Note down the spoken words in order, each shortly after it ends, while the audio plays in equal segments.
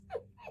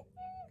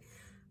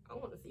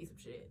some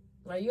shit.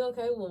 Are you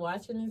okay with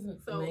watching this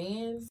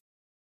man?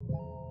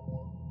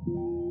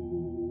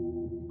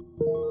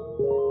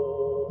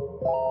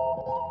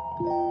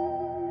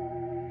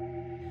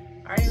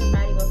 Alright,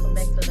 everybody, welcome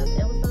back to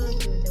another episode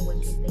of Tuesday What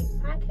You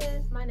Think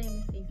podcast. My name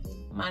is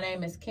Cece. My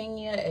name is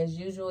Kenya. As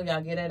usual,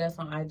 y'all get at us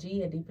on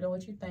IG at Deeper Than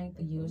What You Think.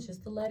 The U is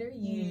just the letter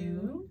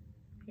U.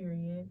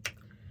 Period.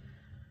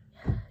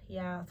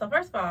 Yeah. So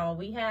first of all,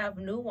 we have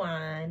new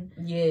wine.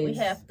 Yes. We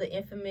have the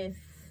infamous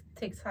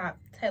TikTok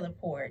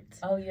teleport.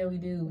 Oh yeah, we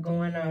do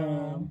going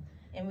on.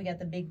 And we got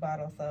the big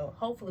bottle, so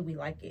hopefully we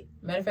like it.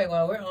 Matter of fact,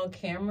 while we're on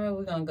camera,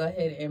 we're gonna go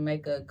ahead and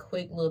make a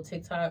quick little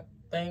TikTok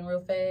thing real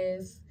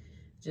fast,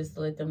 just to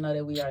let them know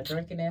that we are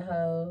drinking that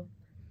hoe.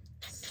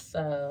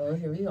 So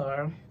here we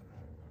are.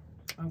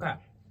 Okay.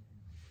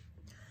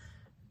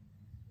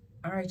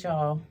 All right,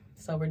 y'all.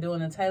 So we're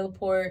doing a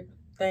teleport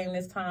thing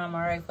this time.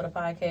 All right, for the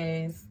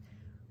podcast.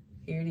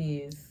 Here it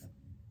is.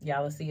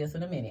 Y'all will see us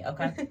in a minute.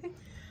 Okay.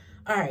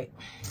 All right.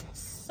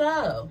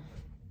 So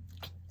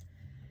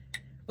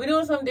we're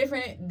doing something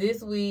different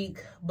this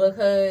week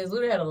because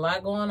we had a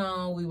lot going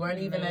on. We weren't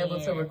even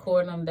able to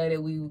record on the day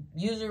that we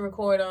usually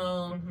record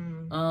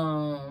on.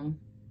 Mm-hmm.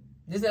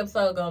 This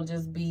episode gonna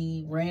just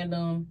be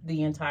random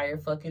the entire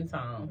fucking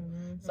time.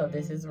 Mm-hmm. So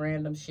this is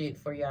random shit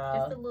for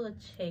y'all. Just a little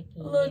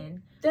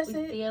check-in. That's we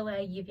it. still want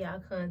to give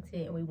y'all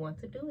content and we want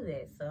to do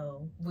that.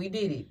 So we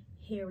did it.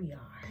 Here we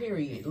are.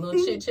 Period.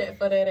 Little chit chat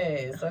for that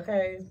ass.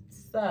 Okay.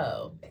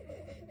 So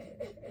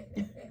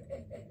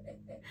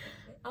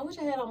I wish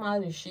I had on my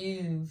other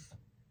shoes.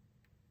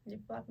 Your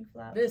floppy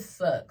flop. This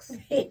sucks.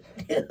 I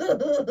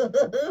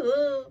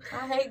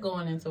hate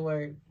going into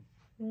work.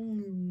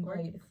 Work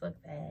is so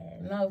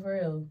bad. No, for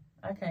real.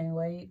 I can't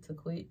wait to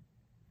quit.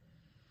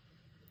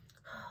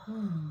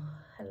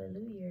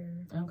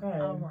 Hallelujah. Okay.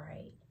 All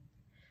right.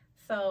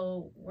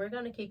 So we're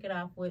gonna kick it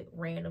off with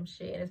random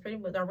shit, and it's pretty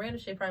much our random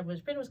shit. Probably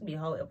was pretty much gonna be a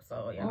whole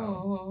episode,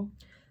 y'all.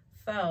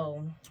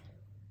 So.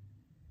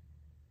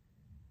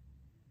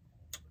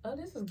 Oh,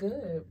 this is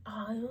good.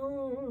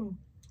 Oh.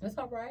 It's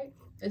all right.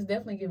 It's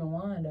definitely giving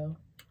wine though.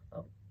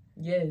 Oh.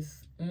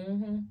 Yes.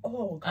 Mm-hmm.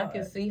 Oh, God. I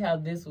can see how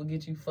this will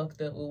get you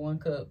fucked up with one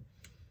cup.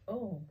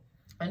 Oh.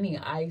 I need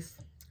ice.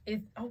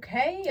 It's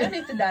okay. I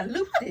need to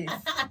dilute this.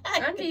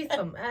 I need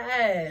some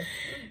ice.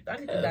 I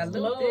need to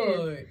dilute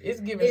this. It's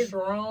giving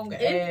strong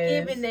ass.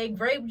 It's giving that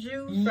grape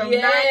juice from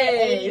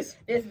yes. 98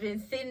 that's been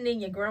sitting in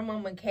your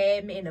grandmama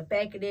cabinet in the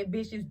back of that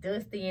bitch is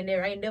dusty in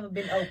there. Ain't never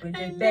been open.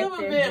 Just Ain't back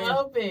never there. been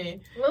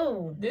open.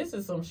 Ooh. This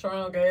is some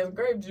strong ass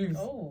grape juice.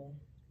 Oh.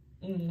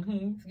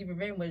 Mm-hmm. It's giving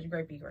very much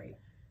grapey grape.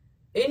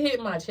 It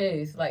hit my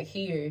chest, like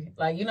here.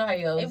 Like, you know how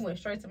you... It went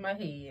straight to my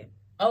head.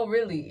 Oh,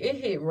 really? It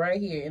hit right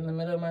here in the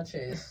middle of my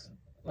chest.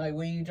 Like,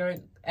 when you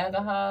drink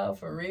alcohol,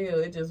 for real,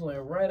 it just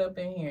went right up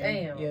in here.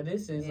 Damn. Yeah,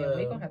 this is... we're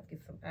going to have to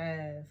get some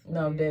ass.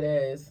 No, dead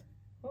ass.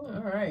 Ooh.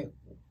 All right.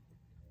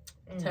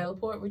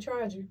 Teleport, we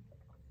tried you.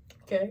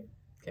 Okay,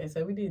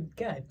 so we did.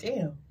 God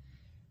damn.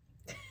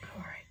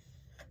 All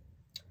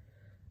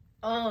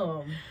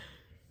right.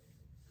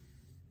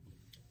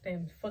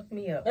 Damn, fuck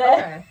me up.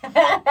 Okay.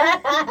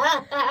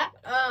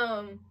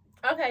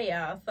 Okay,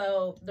 y'all.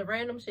 So the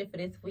random shit for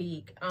this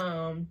week.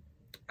 I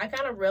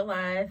kind of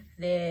realized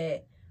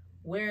that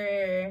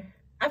I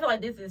feel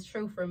like this is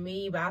true for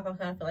me, but I also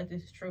kind of feel like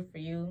this is true for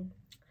you.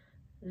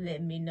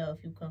 Let me know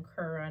if you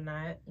concur or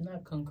not.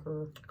 Not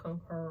concur.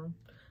 Concur.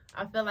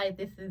 I feel like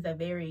this is a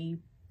very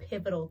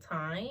pivotal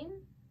time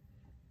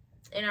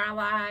in our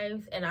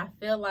lives, and I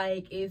feel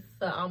like it's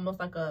almost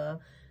like a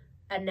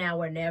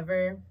now or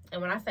never.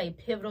 And when I say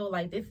pivotal,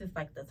 like, this is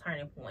like the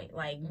turning point.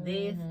 Like,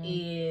 this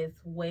is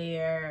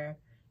where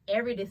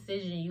every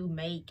decision you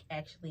make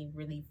actually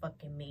really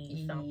fucking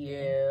means something.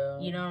 Yeah.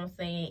 You know what I'm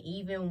saying?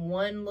 Even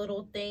one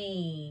little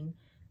thing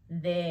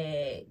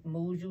that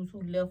moves you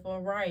to left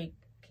or right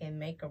can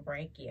make or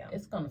break you.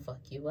 It's gonna fuck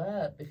you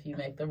up if you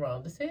make the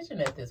wrong decision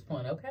at this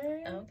point,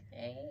 okay?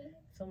 Okay.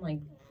 So I'm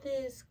like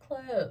this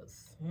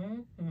close.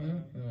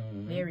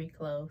 Very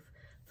close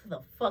to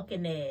the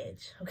fucking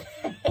edge,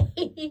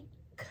 okay?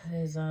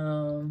 Cause I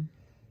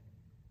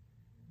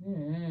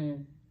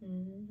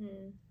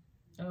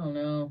don't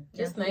know.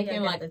 Just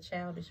thinking like the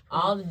childish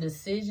all the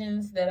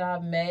decisions that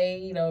I've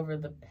made over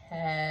the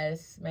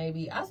past,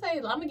 maybe I say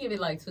I'm gonna give it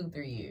like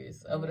 2-3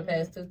 years. Over the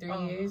past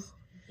 2-3 years,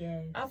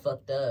 yeah, I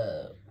fucked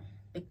up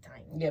big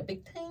time. Yeah,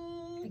 big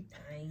time. Big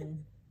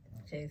time.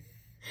 Just.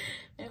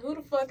 And who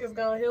the fuck is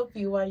gonna help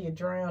you while you're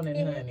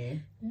drowning,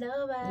 honey?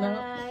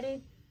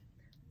 Nobody.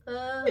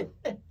 Oh.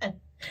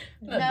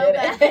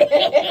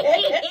 Nobody.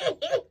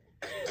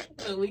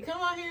 Look, we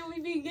come out here and we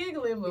be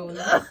giggling, but we be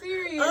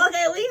serious.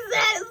 Okay, we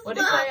said what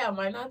do you say? I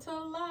might not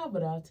tell a lie,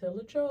 but I'll tell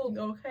a joke.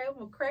 Okay, I'm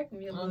gonna crack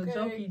me a little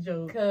jokey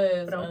joke.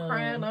 But I'm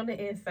crying on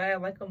the inside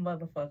like a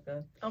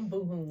motherfucker. I'm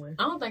boo-hooing.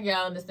 I don't think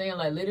y'all understand,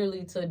 like,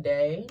 literally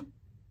today,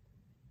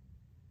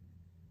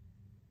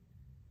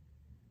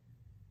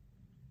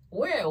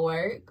 we're at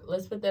work.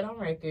 Let's put that on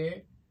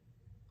record.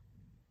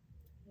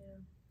 Yeah.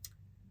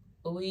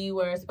 We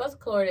were supposed to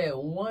record at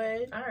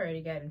 1. I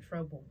already got in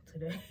trouble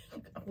today.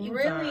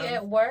 Really?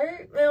 At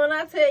work? Man, when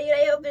I tell you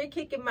they up there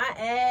kicking my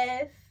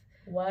ass.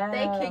 Wow.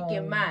 They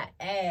kicking my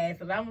ass.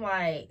 And I'm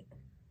like,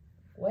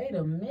 wait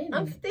a minute.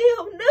 I'm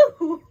still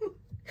new.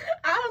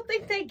 I don't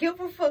think they give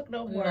a fuck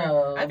no more.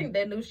 No. I think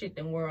that new shit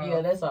done wore off.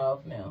 Yeah, that's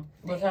off now.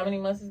 Look, how many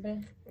months it's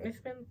been? It's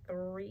been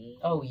 3.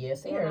 Oh,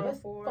 yes. Here, that's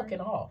 4.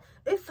 fucking off.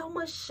 It's so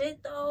much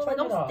shit, though. Turn like,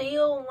 it I'm off.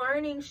 still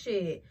learning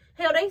shit.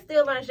 Hell, they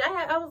still learning shit.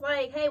 I was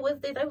like, hey,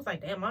 what's this? They was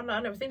like, damn, I've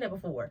never seen that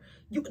before.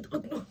 You,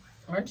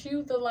 Aren't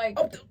you the, like,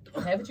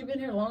 haven't you been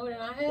here longer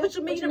than I have? What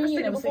you mean you never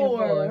seen it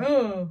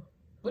before?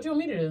 What you want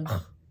me to do?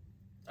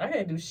 I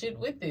can't do shit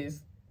with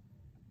this.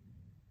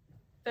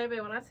 Baby,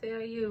 when I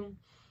tell you.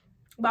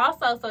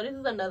 But also, so this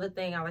is another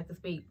thing I like to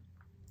speak.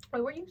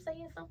 Wait, were you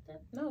saying something?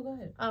 No, go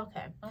ahead.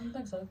 Okay. I don't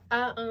think so.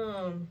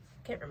 I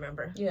can't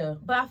remember. Yeah.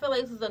 But I feel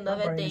like this is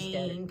another brain is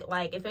thing,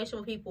 like especially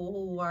with people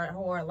who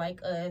are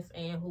like us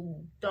and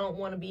who don't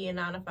want to be in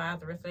 9 to 5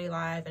 the rest of their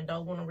lives and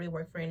don't want to really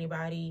work for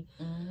anybody.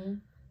 Mm-hmm.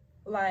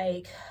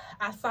 Like,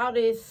 I saw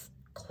this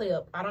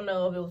clip. I don't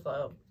know if it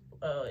was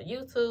a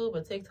YouTube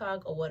or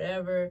TikTok or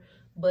whatever,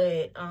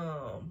 but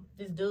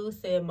this dude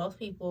said most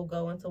people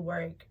go into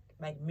work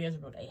like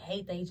miserable. They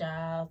hate their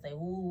jobs. They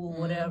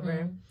whatever.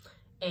 Mm-hmm.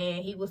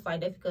 And he was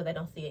like, that's because they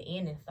don't see an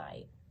end in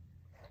sight.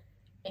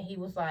 And he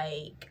was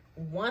like,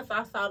 once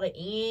I saw the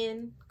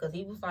end, because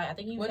he was like, I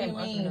think he was. What do you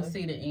mean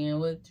see the end?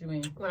 What do you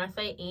mean? When I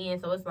say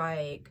end, so it's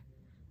like,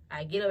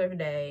 I get up every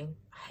day.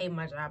 I hate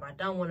my job. I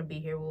don't want to be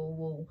here,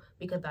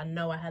 because I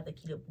know I have to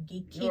keep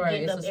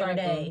getting up every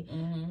day.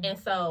 Mm-hmm. And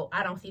so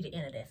I don't see the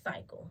end of that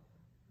cycle.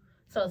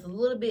 So it's a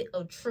little bit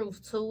of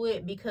truth to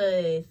it,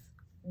 because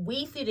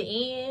we see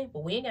the end,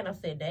 but we ain't got no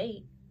set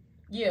date.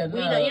 Yeah, we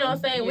know, you know what I'm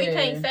saying? Yeah. We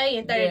can't say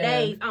in 30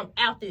 days, I'm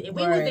out there. If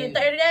we was in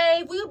 30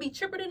 days, we'll be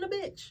tripping in a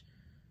bitch.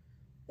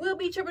 We'll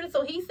be tripping.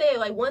 So he said,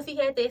 like, once he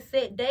had that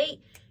set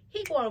date,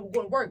 he going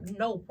to work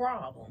no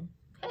problem.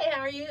 Hey,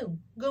 how are you?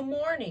 Good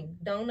morning.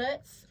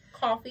 Donuts,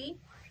 coffee.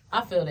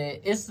 I feel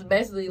that. It's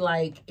basically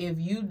like if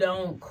you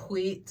don't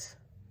quit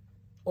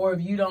or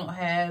if you don't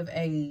have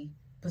a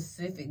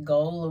specific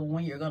goal of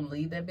when you're going to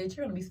leave that bitch,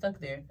 you're going to be stuck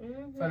there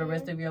for the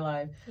rest of your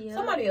life. Yep.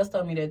 Somebody else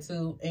told me that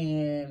too,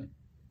 and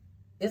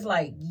it's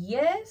like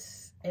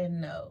yes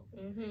and no.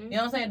 Mm-hmm. You know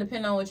what I'm saying?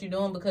 Depending on what you're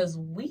doing, because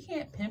we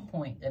can't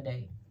pinpoint a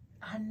date.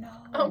 I know.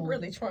 I'm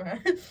really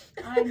trying.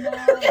 I know.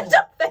 Look at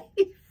your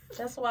face.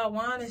 That's why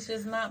wine is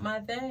just not my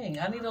thing.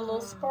 I need a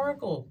little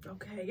sparkle.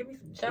 Okay, give me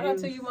some Shout out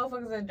to you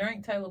motherfuckers that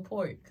drink Taylor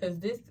Port, because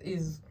this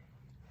is,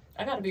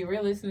 I gotta be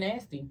real, it's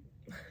nasty.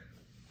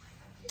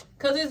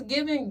 Because it's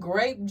giving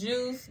grape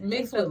juice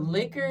mixed with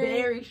liquor.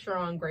 Very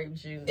strong grape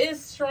juice.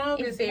 It's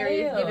strong as hell.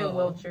 It's giving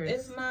Welchers.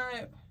 It's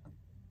not,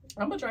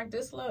 I'm gonna drink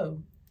this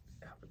slow.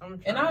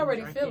 And I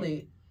already feel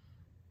it.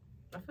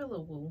 I feel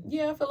a woo.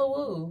 Yeah, I feel a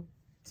woo.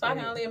 So I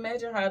can only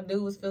imagine how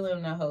dude was feeling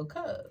in that whole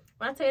cup.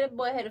 When I tell you that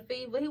boy had a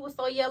fever, he was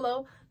so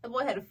yellow. That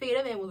boy had a fever.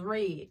 That man was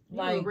red. He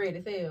was red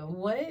as hell.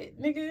 What?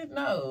 Nigga,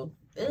 no.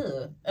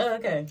 Ugh.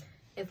 Okay.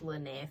 It's a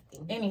little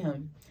nasty. Anyhow,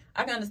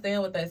 I can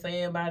understand what they're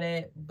saying by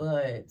that,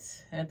 but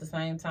at the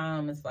same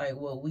time, it's like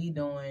what we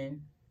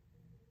doing,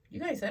 you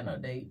can't set no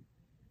date.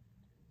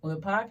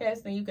 With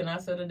podcasting, you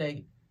cannot set a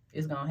date.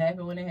 It's going to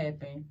happen when it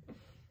happens.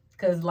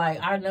 Because,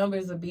 like, our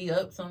numbers will be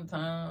up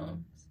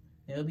sometimes.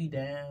 They'll be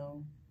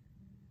down.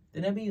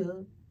 Then it'll be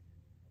up.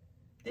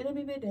 Then it'll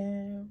be bit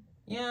down.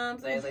 You know what I'm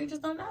saying? So you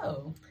just don't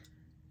know.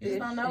 You just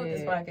don't know with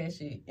this podcast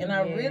shit. And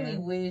I really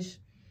wish,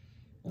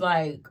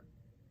 like,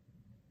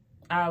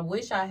 I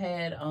wish I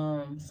had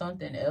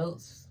something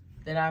else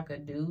that I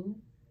could do.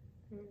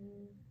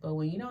 Mm-hmm. But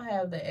when you don't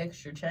have the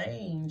extra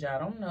change, I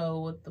don't know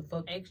what the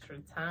fuck. Extra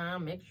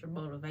time, extra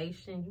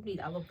motivation. You need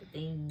all of the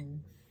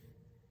things.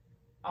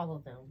 All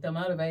of them. The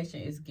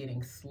motivation is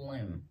getting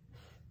slim.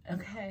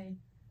 Okay?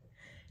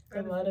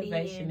 The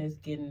motivation is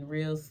getting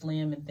real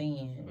slim and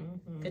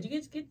thin. Because you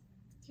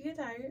get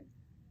tired.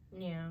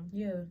 Yeah.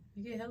 Yeah.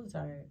 You get hella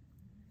tired.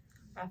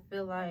 I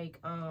feel like,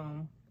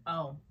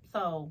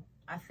 so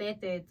I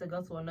said that to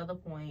go to another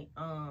point,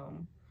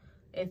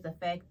 is the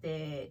fact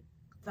that,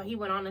 so he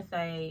went on to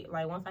say,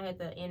 like, once I had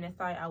the end in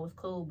sight, I was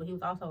cool, but he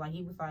was also like,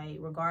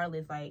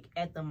 regardless, like,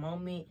 at the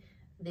moment,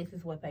 this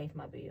is what pays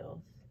my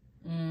bills.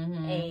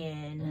 Mm-hmm.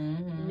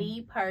 And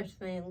me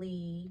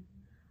personally,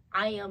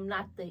 I am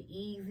not the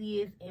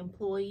easiest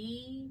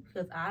employee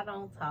because I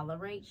don't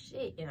tolerate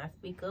shit and I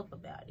speak up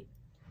about it.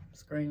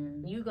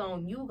 Screaming. You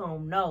gon'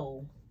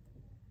 know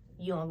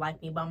you don't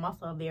like me, but I'm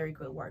also a very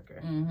good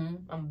worker. Mm-hmm.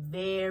 I'm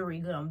very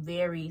good. I'm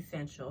very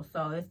essential.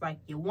 So it's like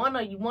you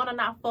wanna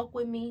not fuck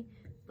with me,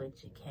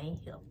 but you can't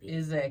help it.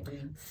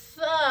 Exactly.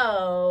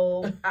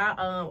 So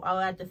all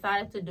I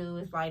decided to do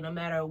is, like, no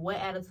matter what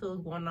attitude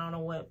is going on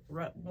or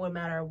what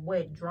matter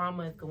what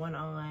drama is going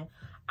on,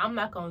 I'm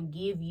not gonna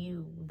give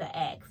you the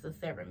axe to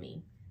sever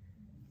me.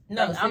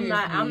 No, like,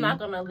 I'm not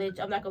gonna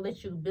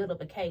let you build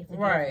up a case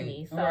against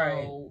me.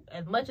 So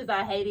as much as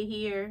I hate it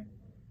here,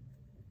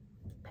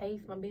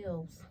 pays my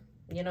bills.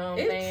 You know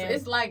what I'm saying?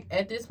 It's like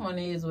at this point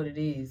it is what it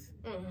is.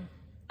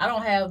 I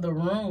don't have the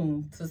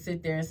room to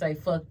sit there and say,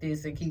 fuck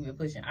this and keep it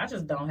pushing. I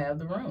just don't have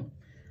the room.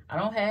 I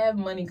don't have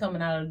money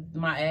coming out of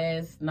my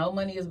ass. No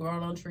money is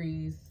growing on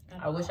trees.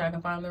 I wish I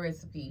could find the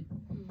recipe.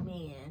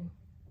 Man.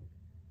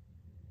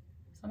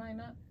 Somebody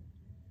not?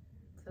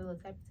 It's a little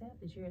tappy tap.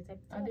 Did you hear a tappy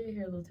tap? I did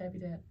hear a little tappy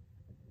tap.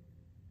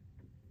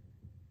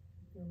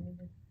 You want me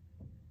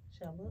to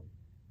shall look?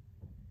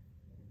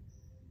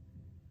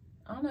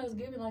 I don't know. It's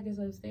giving like it's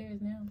upstairs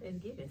now. It's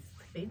giving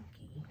spooky.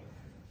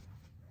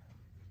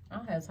 I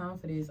don't have time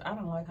for this. I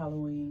don't like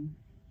Halloween.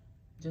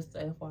 Just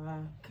FYI.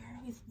 Girl,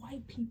 it's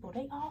white people.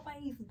 They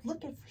always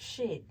looking for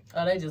shit.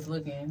 Oh, they just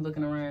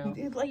looking around.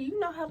 It's like, you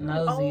know how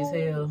Nosy as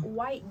hell.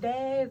 white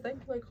dads, they be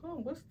like, huh,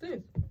 what's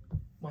this?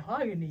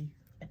 Mahogany.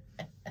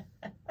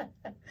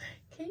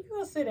 Can you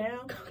go sit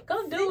down?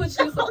 Go do what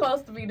you're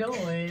supposed to be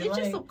doing. Get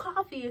like, you some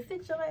coffee and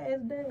sit your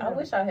ass down. I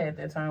wish I had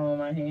that time on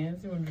my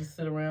hands. You would just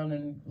sit around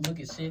and look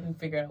at shit and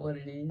figure out what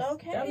it is.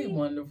 Okay. That'd be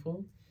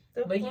wonderful.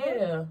 The But fuck?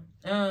 yeah,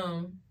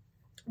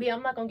 Yeah,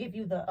 I'm not gonna give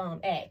you the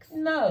axe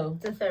no.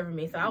 to serve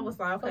me. So I was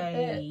like,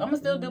 okay, I'ma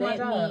still do my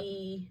job.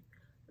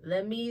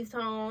 Let me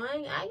tone.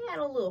 I got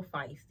a little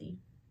feisty.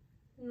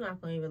 I'm not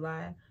gonna even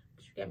lie,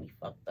 but you got me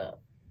fucked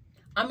up.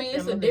 I mean,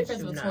 it's I'ma a let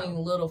difference you between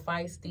know. little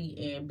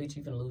feisty and bitch,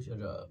 you can lose your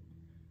job.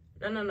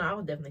 No, I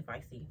was definitely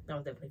feisty.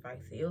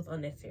 It was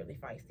unnecessarily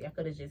feisty. I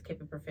could have just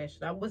kept it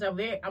professional.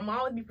 I'm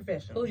always be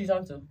professional. Who'd you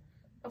talk to?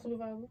 My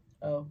supervisor.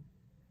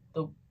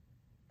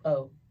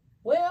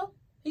 Well,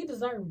 he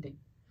deserved it.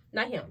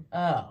 Not him.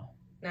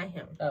 Not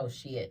him. Oh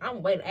shit.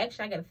 I'm waiting.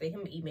 Actually, I gotta send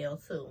him an email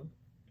too.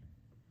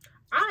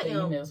 The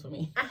emails for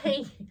me.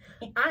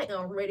 I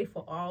am ready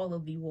for all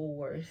of the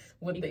wars.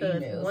 With the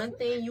because emails. one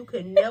thing you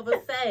could never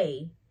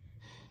say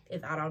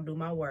is I don't do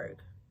my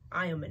work.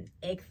 I am an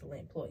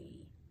excellent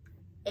employee.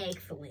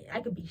 Excellent. I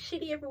could be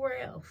shitty everywhere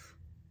else,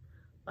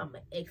 but I'm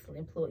an excellent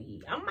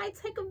employee. I might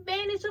take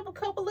advantage of a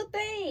couple of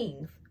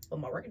things, but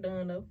my work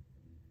done though.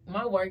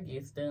 My work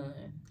gets done.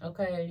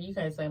 Okay, you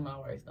can't say my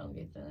work don't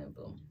get done,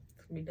 but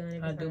It's gonna be done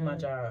every I do my time.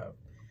 job.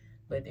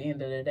 But at the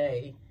end of the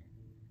day,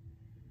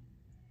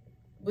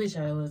 wish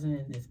I wasn't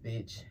in this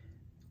bitch.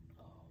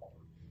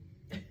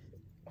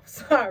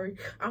 Sorry,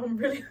 I'm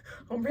really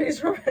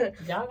trying.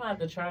 Y'all gonna have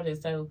to try this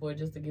table for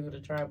just to give it a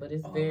try, but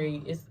it's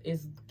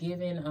it's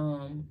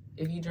giving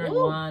if you drink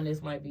Woo. wine,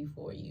 this might be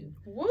for you.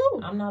 Woo!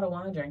 I'm not a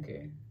wine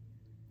drinker.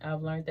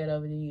 I've learned that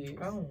over the years.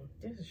 Oh,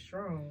 this is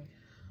strong.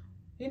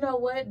 You know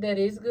what? That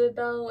is good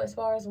though, as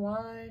far as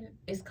wine.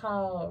 It's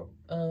called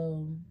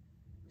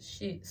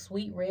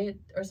Sweet Red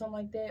or something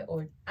like that.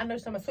 Or I know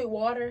some sweet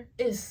water.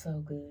 it's so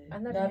good. I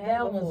never Now had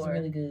that it one's before.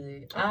 really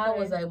good. I Okay.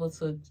 was able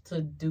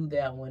to do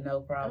that one,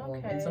 no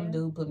problem. And some Okay.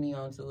 dude put me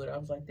onto it. I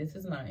was like, this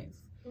is nice.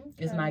 Okay.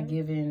 It's not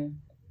giving.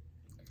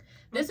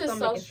 This My is so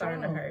stomach is strong.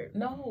 starting to hurt.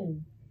 No,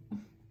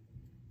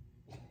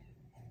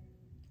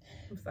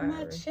 I'm sorry.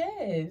 my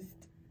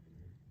chest.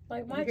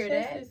 Like my You hear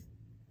chest that? is.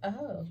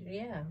 Oh,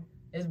 Yeah,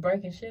 it's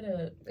breaking shit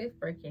up. it's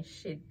breaking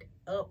shit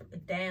up,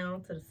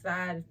 down, to the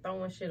side. It's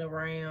throwing shit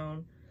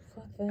around.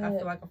 Fuck I that.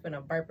 feel like I'm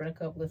finna burp in a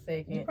couple of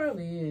seconds. It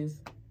probably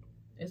is.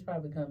 It's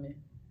probably coming.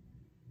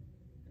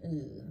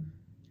 Ugh.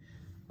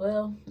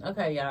 Well,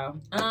 okay, y'all.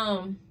 I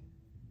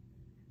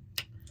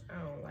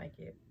don't like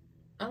it.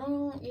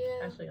 Yeah,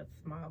 Actually, a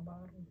small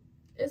bottle.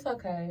 it's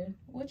okay.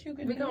 What you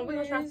can We do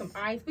gonna try is- some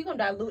ice. We gonna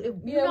dilute it.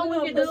 You Yeah, know we're what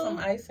gonna we put can do? some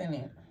ice in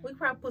it. We can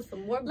probably put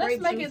some more Let's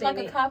grape make juice it like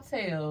in a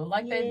cocktail,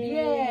 like that.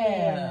 Yeah.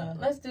 Yeah,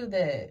 let's do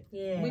that.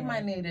 Yeah, We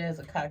might need it as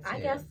a cocktail.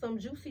 I got some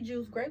juicy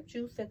juice, grape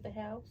juice at the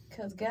house.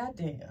 Cause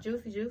goddamn,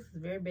 Juicy juice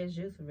is very best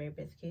juice for very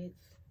best kids.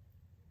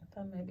 I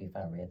thought maybe if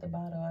I read the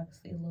bottle, I could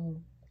see a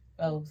little.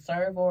 Oh,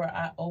 serve or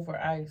over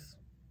ice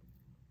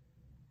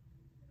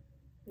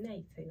Now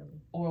you tell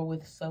me. or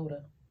with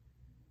soda.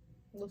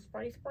 A little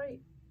Sprite,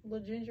 a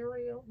little ginger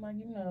ale. Like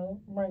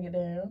bring it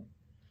down.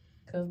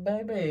 Cause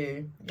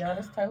baby, y'all,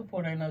 this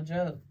teleport ain't no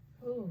joke.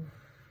 Ooh,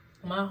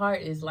 My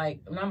heart is like,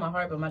 not my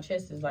heart, but my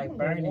chest is like I'm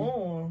burning.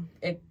 warm.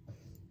 It-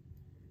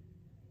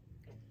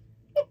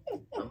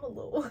 I'm a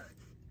little.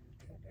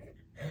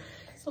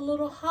 It's a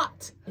little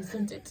hot,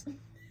 isn't it?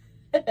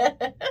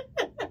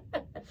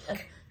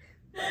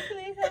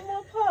 Please have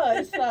more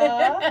pie,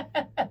 sir.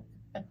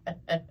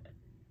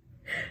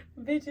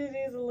 Bitch, it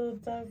is a little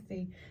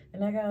toasty.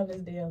 And I got on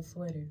this damn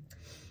sweater.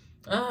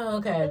 Oh,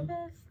 okay. The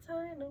best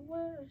time the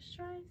world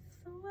strikes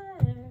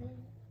away.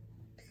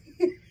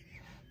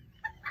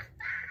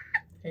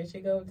 Here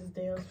she go with this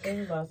damn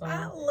SpongeBob song.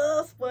 I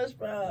love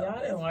SpongeBob. Y'all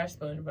didn't watch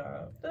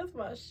SpongeBob. That's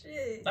my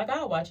shit. Like,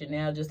 I'll watch it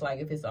now, just like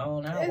if it's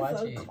on, I'll watch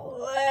It's a it.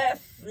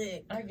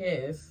 classic. I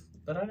guess.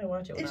 But I didn't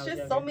watch it when It's I was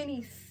just younger. so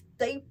many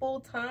staple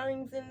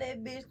times in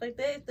that bitch. Like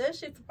that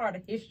shit's a part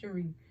of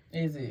history.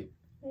 Is it?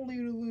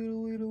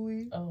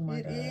 Little. Oh my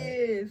It God.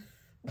 is.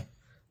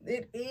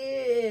 It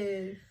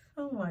is.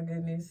 Oh my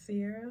goodness,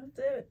 Sierra.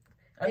 Is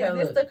Okay,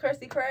 this look. the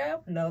Krusty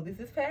Krab? No, this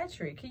is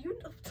Patrick. Can you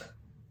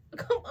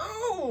come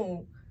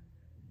on?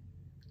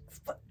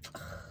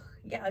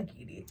 Yeah, I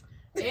get it.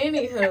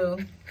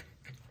 Anywho,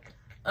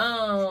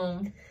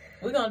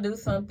 we're gonna do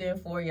something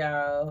for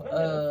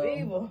y'all.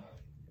 Fever.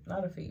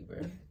 Not a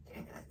fever.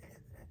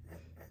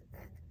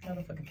 Not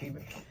a fucking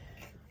fever.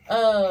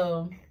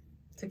 To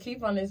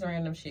keep on this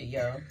random shit,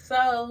 yo.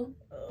 So,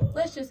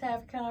 let's just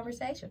have a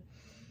conversation.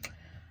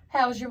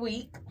 How was your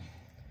week?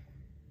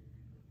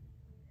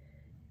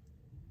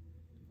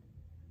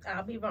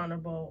 I'll be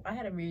vulnerable. I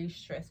had a really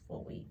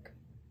stressful week.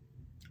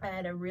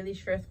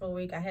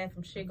 I had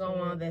some shit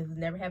going on that's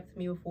never happened to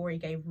me before. It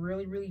gave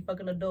really, really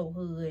fucking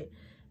adulthood.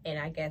 And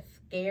I got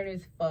scared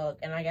as fuck.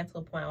 And I got to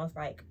a point I was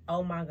like,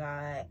 oh my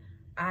God,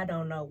 I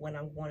don't know what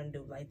I'm going to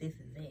do. Like, this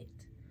is it.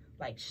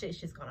 Like, shit's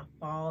just going to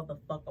fall the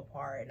fuck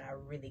apart. And I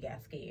really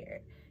got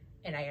scared.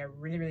 And I got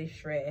really, really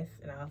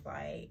stressed. And I was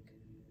like,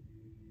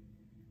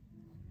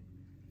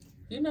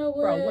 you know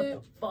what? bro, what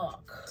the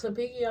fuck? To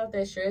piggy off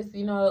that stress,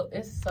 you know,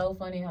 it's so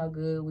funny how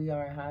good we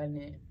are at hiding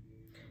it.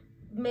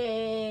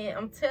 Man,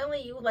 I'm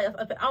telling you, like,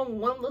 if I'm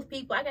one of those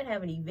people, I can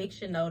have an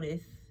eviction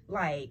notice.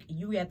 Like,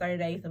 you got 30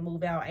 days to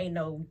move out. Ain't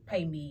no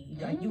pay me.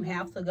 Like, you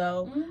have to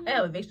go. I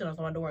have eviction notice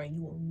on my door, and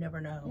you will never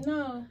know.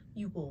 No.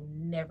 You will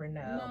never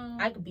know. No.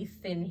 I could be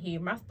sitting here.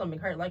 My stomach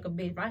hurt like a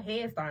bitch. My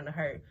head's starting to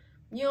hurt.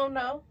 You don't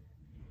know.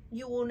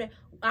 You will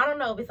I don't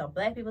know if it's a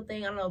black people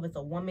thing. I don't know if it's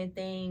a woman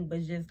thing.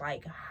 But just,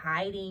 like,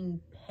 hiding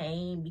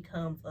pain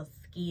becomes a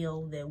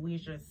skill that we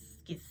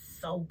just get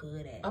so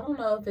good at. I don't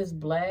know if it's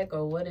black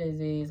or what it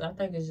is. I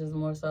think it's just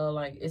more so,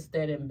 like, it's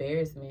that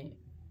embarrassment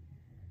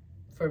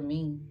for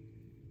me.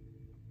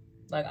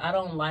 Like, I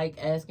don't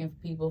like asking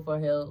people for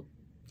help.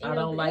 I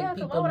don't like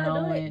people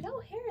knowing.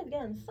 Your hair is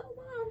getting so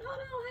long. Hold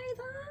on, hey,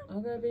 Tom.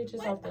 Okay, bitch,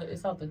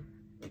 it's off the.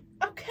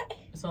 Okay.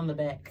 It's on the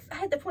back. I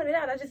had to point it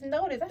out. I just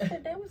noticed. I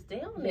said that was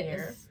down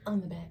there. It's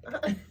on the back.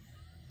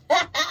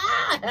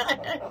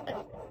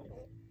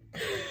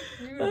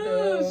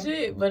 Oh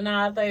shit! But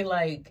now I think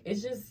like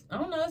it's just I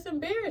don't know. It's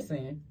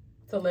embarrassing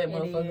to let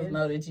motherfuckers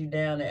know that you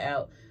down and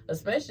out,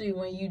 especially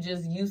when you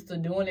just used to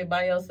doing it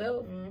by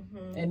yourself,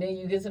 and then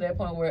you get to that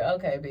point where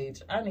okay,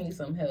 bitch, I need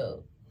some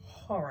help.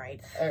 All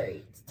right.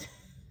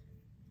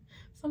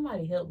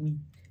 Somebody help me,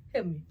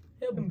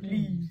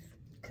 please.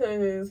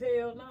 Cause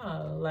hell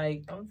no,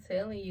 like I'm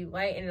telling you,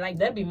 like and like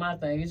that'd be my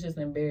thing. It's just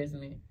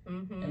embarrassment,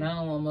 and I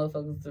don't want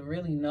motherfuckers to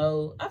really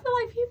know. I feel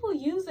like people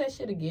use that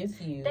shit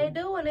against you. They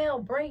do, and they'll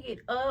bring it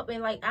up,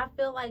 and like I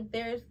feel like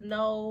there's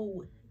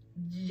no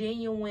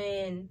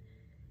genuine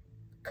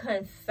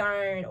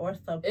concern or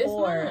support. It's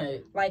not.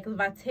 Like if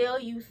I tell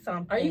you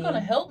something, are you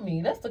gonna help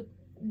me? That's the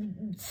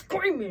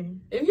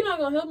screaming. If you're not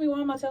gonna help me, why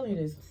am I telling you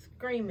this?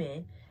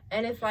 Screaming.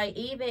 And it's like,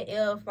 even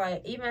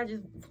I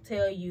just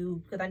tell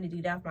you, because I need to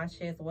get off my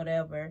chest or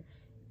whatever,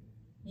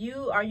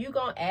 are you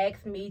going to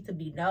ask me to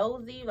be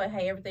nosy? Like,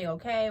 hey, everything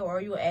okay? Or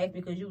are you going to ask me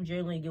because you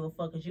genuinely give a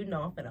fuck because you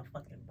know I'm finna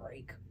fucking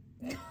break?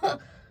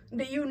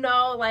 Do you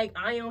know, like,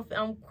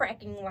 I'm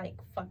cracking, like,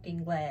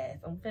 fucking glass.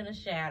 I'm finna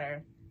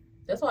shatter.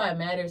 That's why it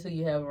matters who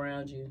you have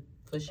around you,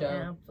 for sure.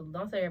 Yeah, so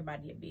don't tell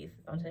everybody your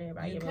business. Don't tell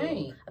everybody your business.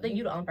 Business. I think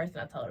you're the only person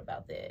I told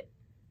about that.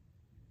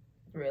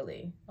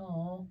 Really.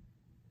 Oh.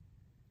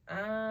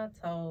 I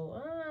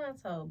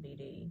told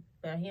BD,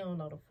 but he don't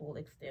know the full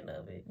extent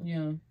of it.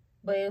 Yeah.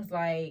 But it's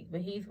like,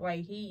 he's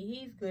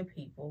good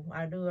people.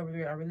 I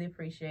really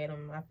appreciate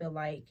him. I feel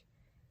like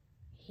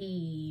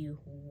he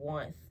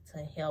wants to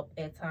help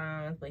at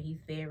times, but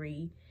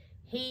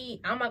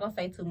I'm not gonna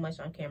say too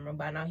much on camera,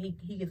 but I know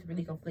he gets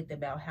really conflicted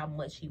about how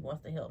much he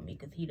wants to help me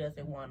because he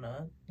doesn't want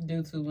to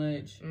do too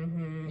much.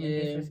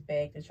 Yeah.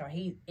 Disrespect and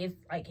try. It's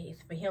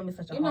for him. It's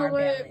such a hard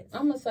balance.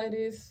 I'm gonna say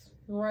this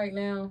right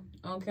now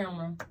on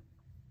camera.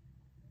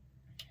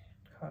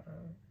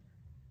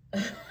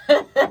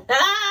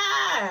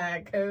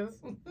 Cause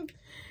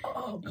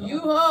you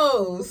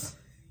hoes.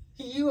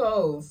 These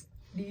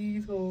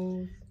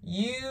hoes.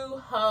 You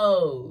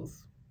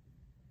hoes.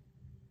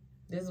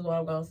 This is what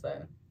I'm gonna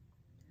say.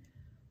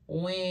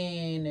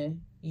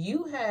 When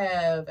you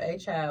have a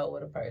child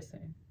with a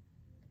person,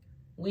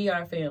 we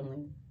are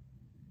family.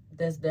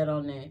 That's that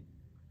on that.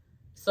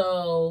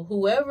 So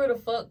whoever the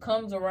fuck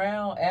comes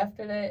around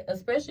after that,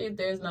 especially if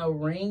there's no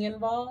ring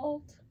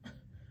involved,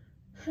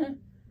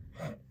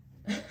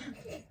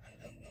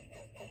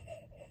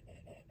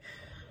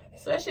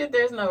 especially if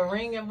there's no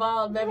ring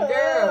involved, baby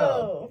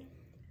girl,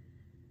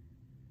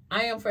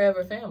 I am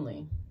forever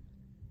family.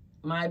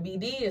 My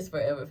BD is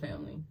forever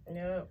family.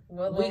 Yeah,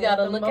 well, we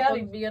gotta look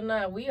out. Be or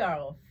not, we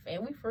are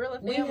family for real.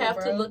 We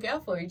have to look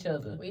out for each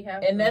other. We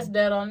have, and that's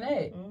that on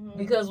that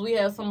because we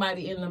have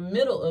somebody in the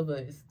middle of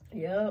us.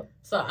 Yep.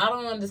 So I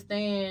don't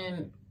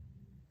understand.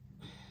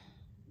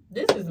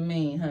 This is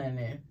mean,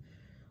 honey.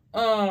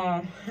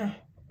 I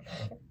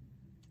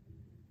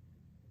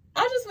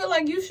just feel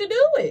like you should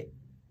do it.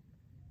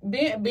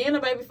 Being a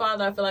baby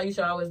father, I feel like you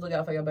should always look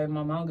out for your baby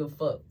mama. I don't give a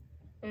fuck.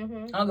 I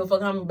don't give a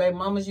fuck how many baby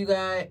mamas you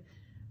got.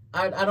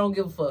 I don't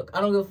give a fuck.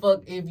 I don't give a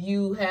fuck if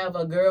you have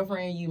a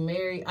girlfriend, you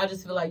married. I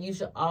just feel like you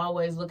should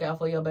always look out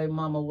for your baby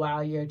mama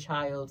while your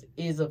child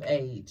is of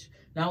age.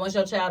 Now, once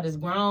your child is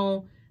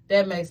grown,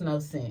 that makes no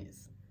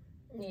sense.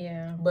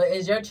 Yeah. But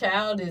as your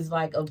child is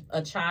like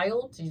a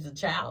child, he's a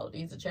child.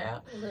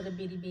 A little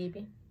bitty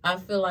baby. I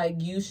feel like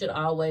you should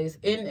always,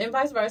 and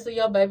vice versa,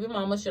 your baby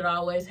mama should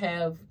always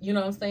have, you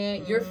know what I'm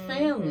saying, your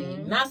family.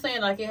 Not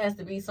saying like it has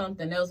to be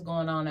something else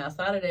going on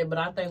outside of that, but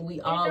I think we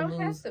all lose. It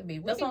don't have to be.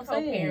 That's what I'm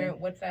saying.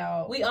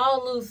 Without... We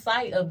all lose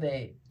sight of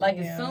that. Like,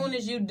 as soon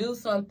as you do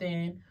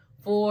something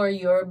for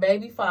your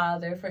baby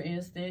father, for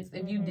instance,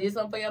 if you did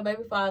something for your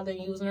baby father and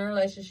you was in a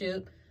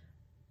relationship,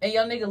 and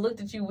your nigga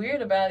looked at you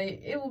weird about it,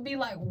 it would be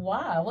like,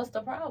 why? What's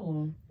the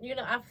problem? You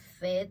know, I've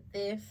said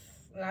this,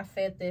 and I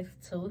said this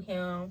to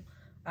him.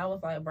 I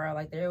was like, bro,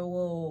 like,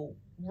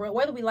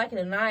 whether we like it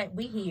or not,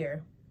 we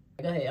here.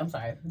 Go ahead, I'm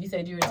sorry. You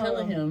said you were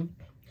telling him.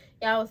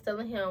 Yeah, I was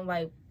telling him,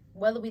 like,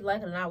 whether we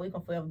like it or not, we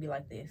gonna forever be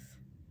like this.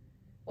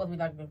 Whether we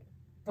like it,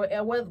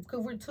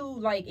 because we're two,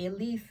 like, at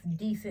least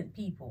decent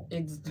people.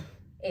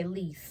 At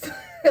least.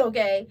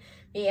 Okay?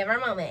 We have our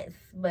moments,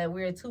 but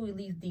we're two at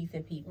least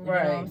decent people. You know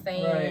what I'm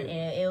saying? Right.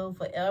 And it will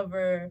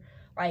forever,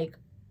 like,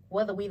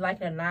 whether we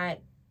like it or not,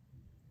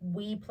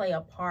 we play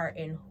a part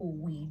in who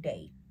we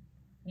date.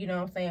 You know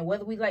what I'm saying?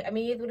 Whether we like, I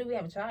mean, whether we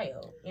have a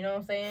child. You know what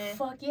I'm saying?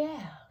 Fuck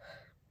yeah.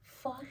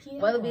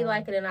 Whether we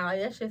like it or not,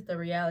 like, that's just the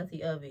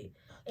reality of it.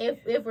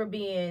 If we're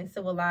being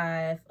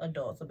civilized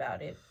adults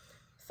about it.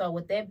 So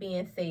with that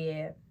being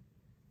said,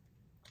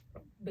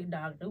 big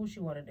dog, do what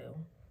you want to do.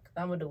 Because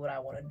I'm going to do what I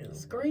want to do.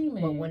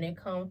 Screaming. But when it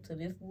comes to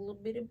this little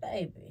bitty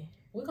baby,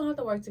 we're going to have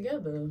to work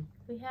together.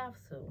 We have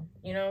to.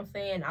 You know what I'm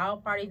saying? All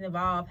parties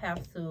involved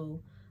have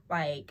to,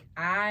 like,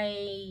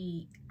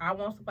 I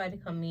want somebody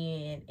to come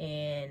in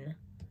and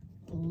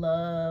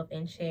love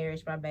and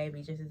cherish my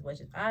baby just as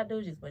much as I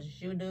do, just as much as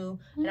you do.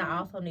 And I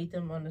also need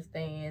them to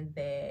understand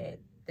that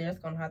there's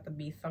going to have to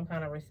be some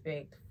kind of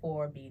respect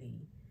for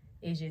BD.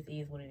 It just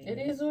is what it is. It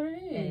is what it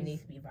is. And it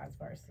needs to be vice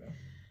versa.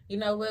 You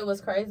know what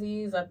was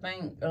crazy is I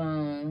think,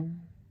 okay,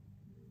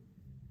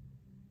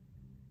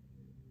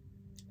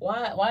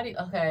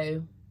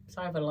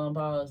 sorry for the long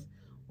pause.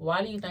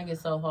 Why do you think it's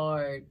so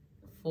hard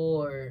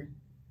for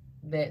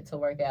that to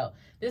work out?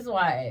 This is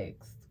why I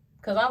asked.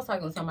 Because I was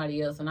talking to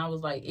somebody else, and I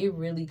was like, it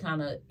really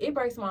it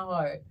breaks my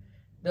heart,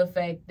 the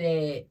fact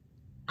that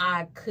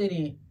I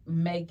couldn't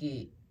make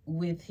it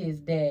with his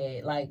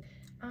dad. Like,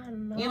 I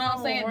know, you know what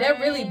I'm saying? Right?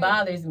 That really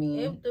bothers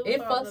me.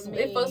 It fucks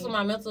with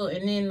my mental.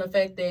 And then the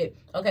fact that,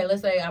 okay,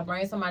 let's say I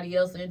bring somebody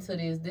else into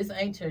this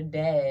ain't your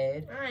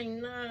dad. I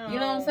know. You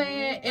know what I'm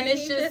saying? And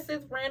it's just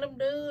this random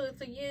dude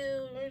to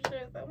you.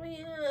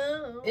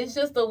 It's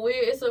just a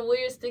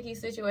weird sticky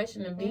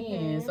situation to be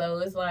in. So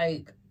it's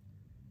like,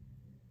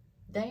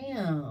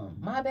 damn,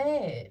 my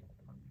bad.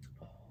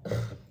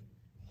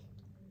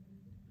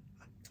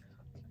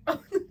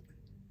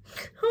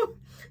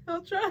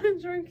 I'll try to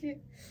drink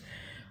it.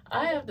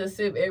 I have to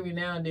sip every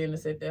now and then to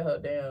sit that hoe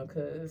down,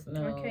 cause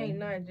no. I can't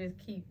not just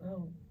keep.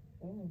 Ooh.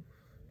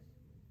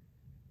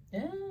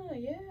 Yeah.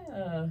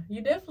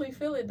 You definitely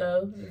feel it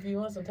though. If you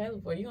want some Taylor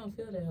for, you gonna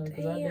feel that hoe,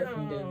 cause I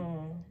definitely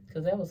do.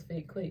 Cause that was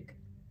fit quick.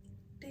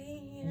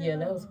 Damn. Yeah,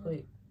 that was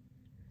quick.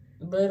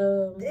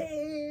 But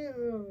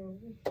damn.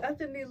 I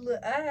just need a little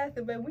ice,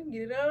 but we can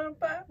get it on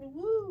pop.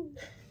 Woo.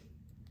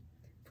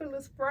 Put a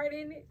little Sprite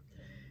in it.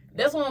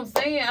 That's what I'm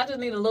saying. I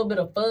just need a little bit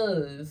of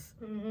fuzz.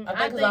 Mm-hmm. I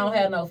think because I don't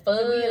have no fuzz.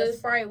 If we get a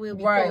Sprite, we'll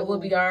be right. cool. We'll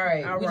be all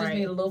right. We just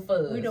need a little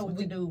fuzz. We know what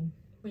to do.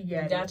 We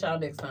got y'all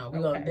next time.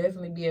 We're gonna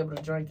definitely be able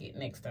to drink it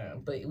next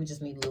time, but we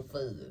just need a little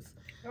fuzz.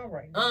 All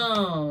right.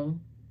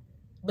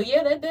 But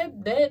yeah,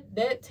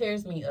 that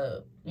tears me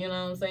up. You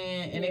know what I'm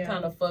saying? And it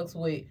kind of fucks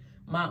with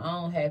my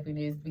own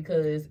happiness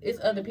because it's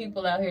other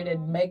people out here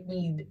that make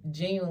me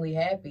genuinely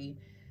happy.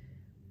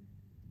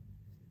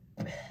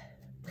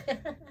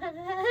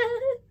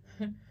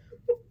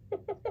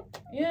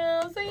 You know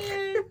what I'm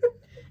saying?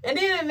 And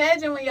then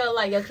imagine when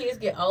your kids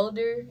get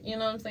older, you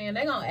know what I'm saying?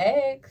 They gonna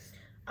ask.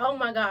 Oh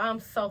my God, I'm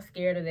so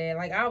scared of that.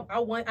 Like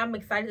I'm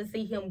excited to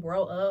see him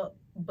grow up,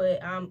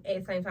 but at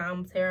the same time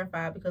I'm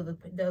terrified because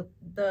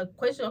the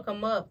question will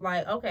come up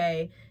like,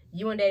 okay,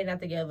 you and Daddy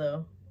not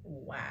together.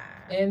 Why?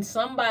 And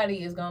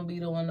somebody is gonna be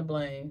the one to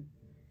blame.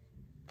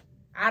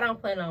 I don't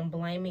plan on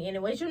blaming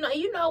anyways. You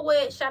know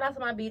what? Shout out to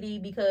my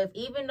BD because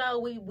even though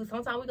we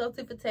sometimes we go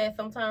tit for tat,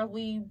 sometimes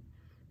we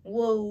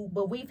woo,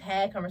 but we've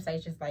had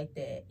conversations like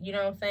that. You know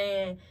what I'm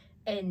saying?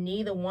 And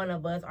neither one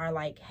of us are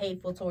like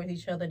hateful towards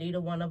each other.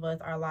 Neither one of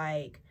us are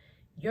like,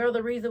 you're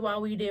the reason why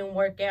we didn't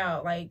work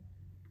out. Like,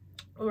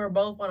 we were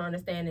both on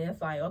understanding.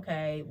 It's like,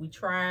 okay, we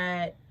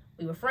tried.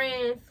 We were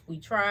friends. We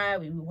tried.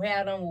 We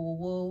had them.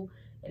 Woo.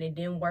 And it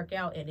didn't work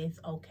out. And it's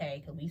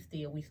okay because we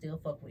still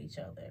fuck with each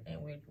other.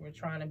 And we're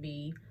trying to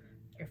be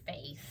your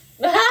face.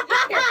 Your face.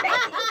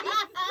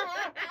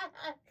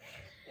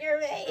 Your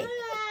face.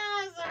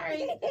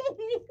 Sorry.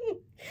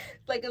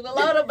 It's like it's a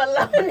load of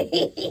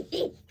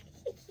baloney.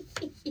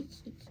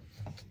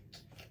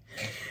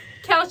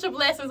 Count your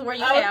blessings where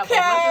you have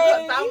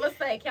them. I'm gonna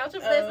say, count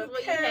your blessings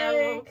where you have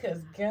them.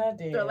 Because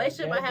goddamn, the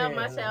relationship I have with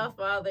my child's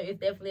father is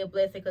definitely a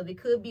blessing because it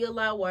could be a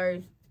lot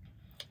worse.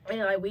 And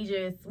like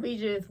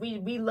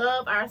we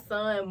love our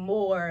son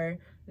more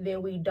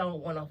than we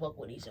don't want to fuck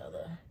with each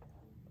other.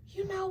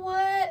 You know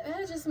what?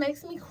 That just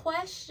makes me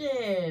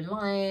question.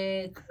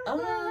 Like,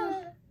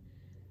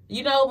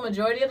 You know,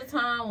 majority of the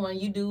time when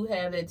you do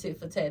have that tit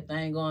for tat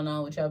thing going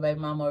on with your baby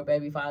mama or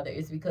baby father,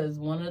 it's because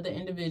one of the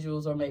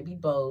individuals or maybe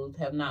both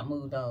have not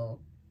moved on.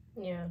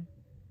 Yeah.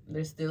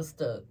 They're still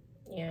stuck.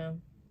 Yeah.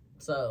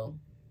 So.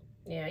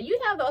 Yeah,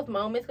 you have those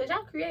moments because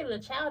y'all created a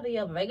child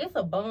together. Like, it's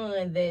a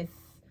bond that's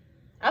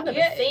I've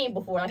never seen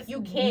before. Like,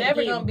 you can't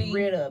never get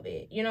rid of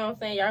it. You know what I'm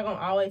saying? Y'all gonna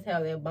always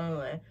have that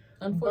bond.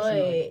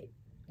 Unfortunately.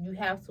 But you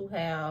have to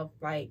have,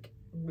 like,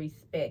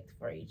 respect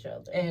for each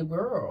other. And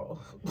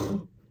girl.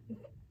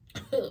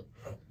 Because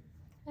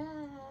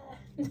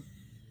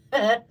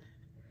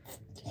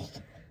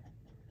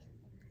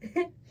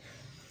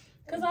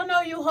I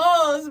know you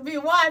hoes be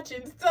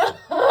watching stuff.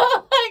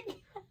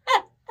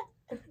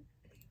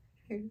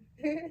 You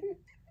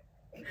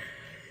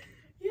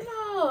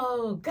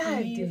know,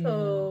 goddamn.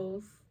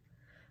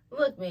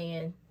 Look,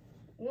 man.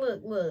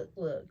 Look.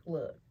 Yeah,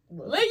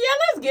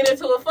 let's get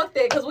into it. Fuck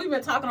that, because we've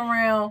been talking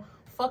around.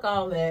 Fuck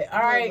all that. All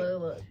right.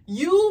 Look.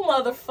 You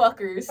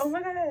motherfuckers. Oh,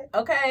 my God.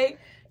 Okay?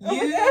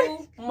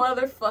 You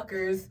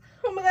motherfuckers.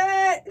 Oh, my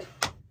God.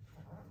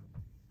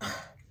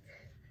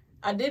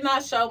 I did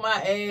not show my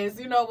ass.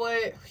 You know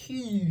what?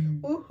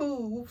 Woohoo.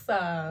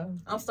 Whoopsie.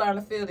 I'm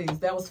starting to feel these.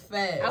 That was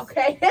fast.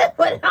 Okay, that's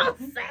what I'm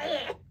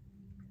saying.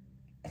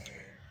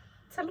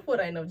 Teleport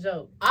ain't no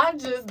joke. I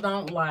just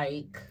don't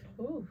like.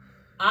 Ooh.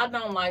 I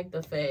don't like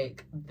the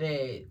fact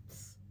that.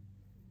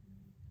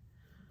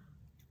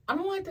 I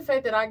don't like the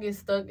fact that I get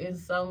stuck in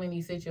so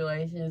many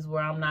situations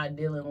where I'm not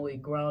dealing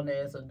with grown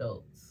ass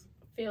adults.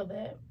 Feel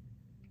that.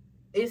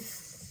 It's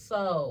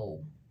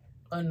so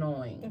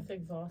annoying. It's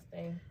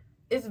exhausting.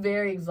 It's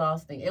very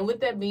exhausting. And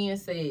with that being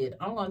said,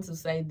 I'm going to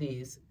say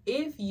this.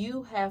 If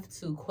you have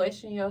to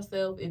question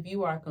yourself, if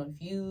you are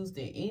confused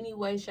in any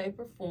way, shape,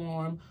 or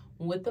form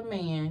with a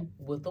man,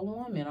 with a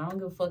woman, I don't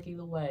give a fuck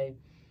either way.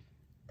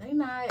 They're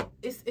not,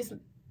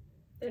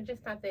 they're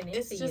just not that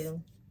into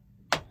you.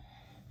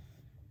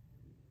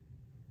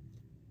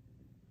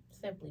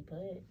 Simply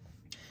put.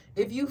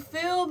 If you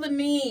feel the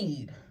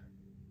need,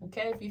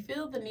 okay, if you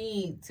feel the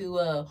need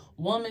to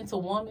woman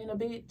a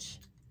bitch.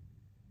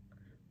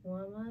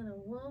 Woman.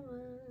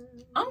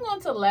 I'm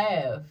going to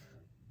laugh.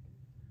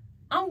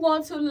 I'm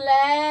going to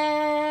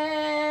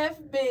laugh,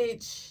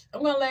 bitch.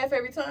 I'm going to laugh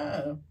every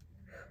time.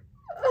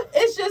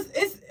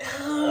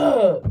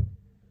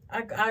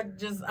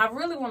 I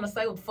really want to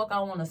say what the fuck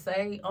I want to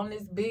say on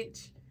this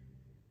bitch.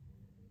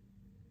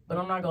 But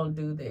I'm not going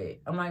to do that.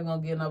 I'm not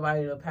going to give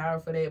nobody the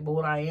power for that. But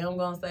what I am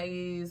going to say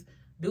is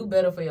do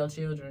better for your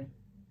children.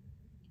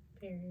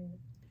 Period.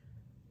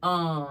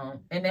 And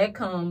that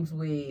comes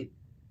with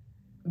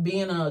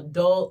being an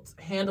adult,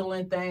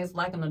 handling things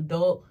like an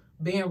adult,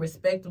 being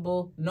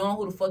respectable, knowing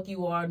who the fuck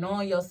you are,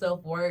 knowing your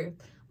self-worth.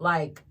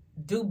 Like,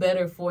 do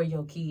better for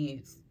your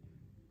kids.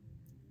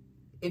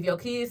 If your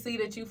kids see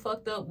that you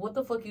fucked up, what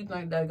the fuck you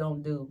think they're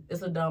gonna do?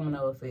 It's a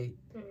domino effect.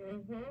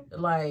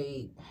 Mm-hmm.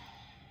 Like,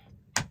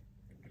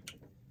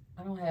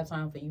 I don't have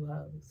time for you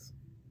hoes.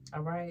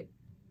 All right?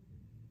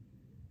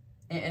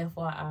 And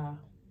FYI,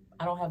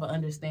 I don't have an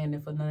understanding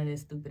for none of that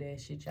stupid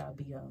ass shit y'all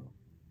be on.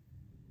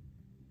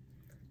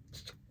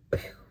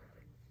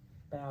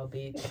 Bow,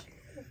 bitch.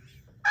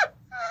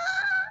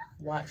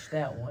 Watch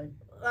that one.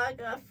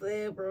 Like I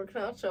said, bro,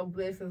 count your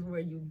blessings where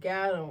you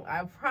got them.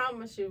 I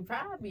promise you,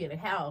 probably be in a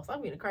house.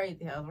 I'm in a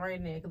crazy house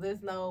right now because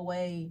there's no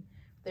way.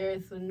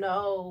 There's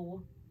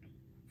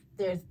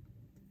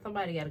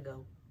somebody gotta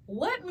go.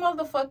 What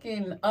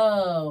motherfucking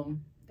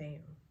damn.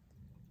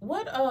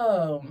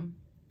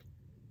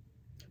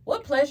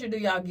 What pleasure do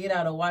y'all get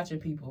out of watching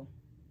people?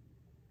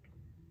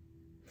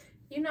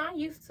 You know, I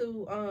used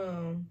to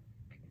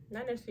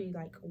not necessarily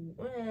like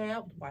I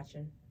was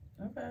watching.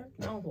 Okay.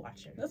 I was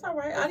watching. That's all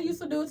right. I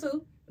used to do it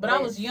too. But I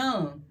was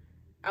young.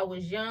 I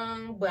was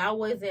young, but I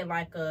wasn't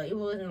like it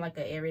wasn't like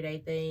an everyday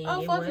thing.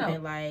 Oh, it fuck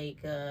wasn't no.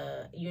 Like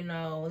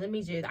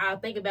I'll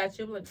think about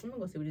you, like, let me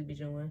go see what this bitch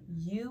doing.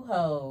 You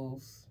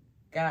hoes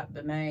got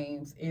the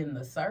names in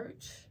the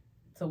search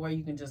to where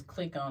you can just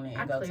click on it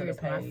and go to the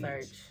page.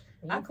 My search.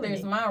 I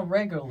clears mine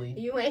regularly.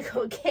 You ain't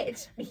gonna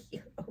catch me.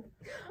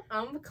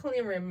 I'm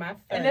clearing my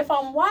search. And if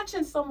I'm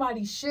watching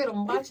somebody's shit,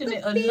 I'm watching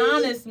it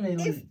anonymously.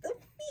 It's the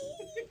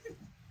feed.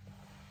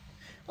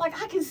 Like,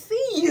 I can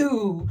see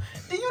you.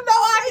 Do you know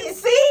I can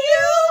see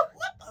you?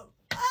 What the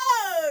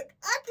fuck?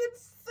 I can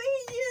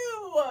see you.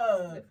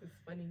 This is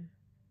funny.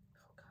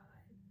 Oh,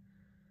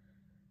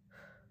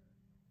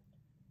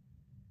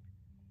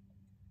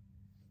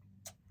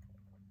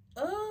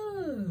 God.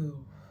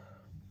 Oh.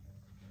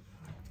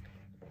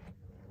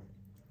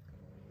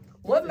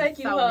 What make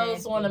you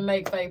hoes want to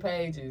make fake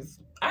pages?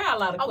 I got a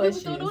lot of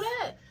questions. People still do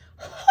that?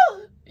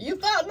 You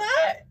thought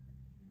not?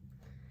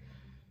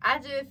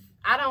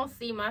 I don't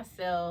see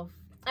myself,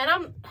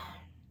 and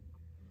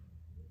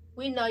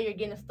we know you're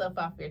getting stuff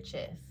off your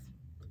chest,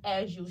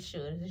 as you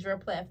should. It's your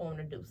platform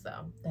to do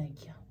so.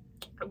 Thank you.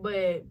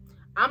 But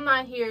I'm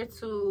not here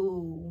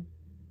to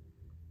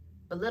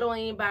belittle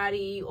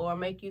anybody or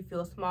make you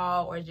feel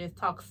small or just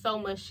talk so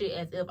much shit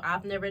as if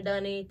I've never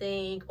done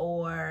anything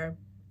or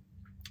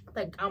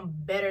like I'm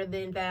better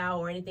than thou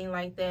or anything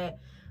like that.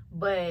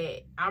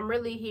 But I'm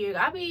really here.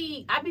 I'm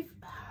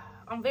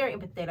very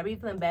empathetic. I be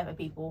feeling bad for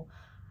people.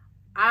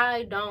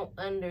 I don't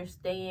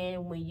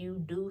understand when you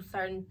do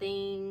certain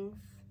things.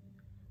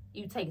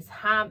 You take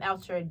time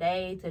out your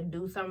day to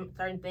do some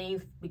certain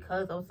things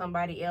because of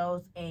somebody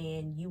else,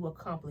 and you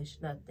accomplish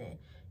nothing.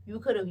 You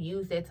could have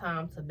used that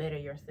time to better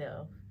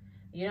yourself.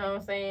 You know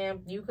what I'm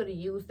saying? You could have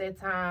used that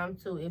time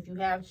to, if you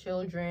have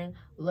children,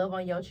 love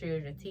on your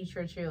children, teach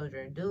your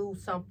children, do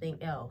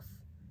something else.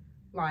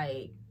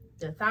 Like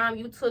the time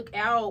you took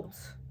out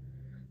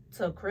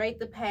to create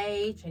the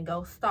page and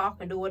go stalk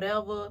and do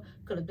whatever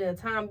could have been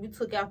the time you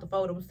took out to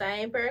fold them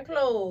same pair of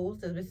clothes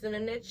that's been sitting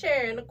in that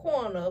chair in the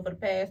corner for the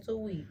past 2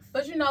 weeks.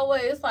 But you know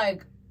what? It's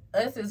like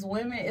us as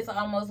women. It's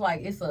almost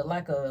like it's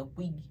like a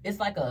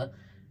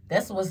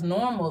that's what's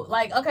normal.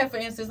 Like, okay, for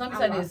instance, let me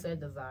say this.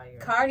 Desire.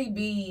 Cardi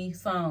B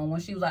song when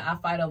she was like, "I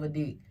fight over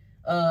dick."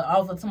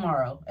 Off of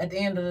Tomorrow. At the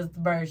end of this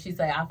verse, she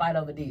say, "I fight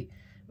over dick."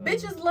 Mm-hmm.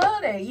 Bitches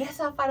love that. Yes,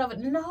 I fight over.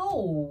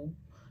 No.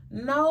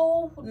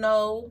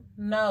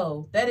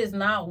 That is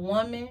not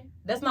woman.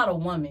 That's not a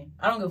woman.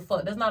 I don't give a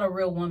fuck. That's not a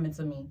real woman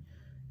to me.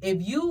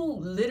 If you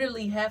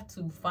literally have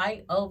to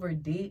fight over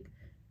dick,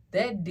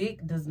 that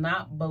dick does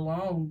not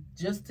belong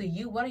just to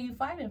you. What are you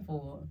fighting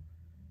for?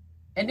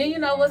 And then you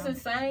know what's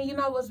insane? You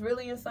know what's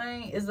really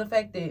insane is the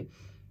fact that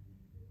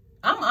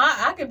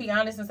I can be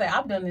honest and say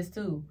I've done this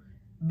too.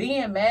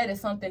 Being mad at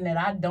something that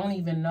I don't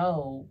even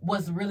know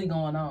what's really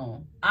going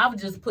on. I've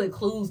just put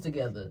clues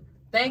together,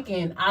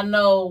 thinking I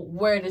know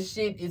where the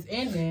shit is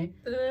ending.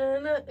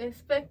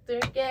 Inspector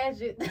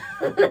Gadget.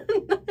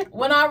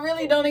 When I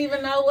really don't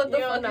even know what the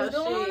fuck is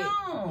going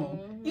on.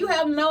 Mm-hmm. You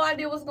have no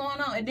idea what's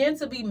going on. And then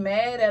to be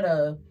mad at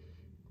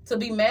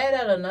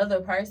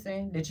another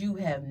person that you've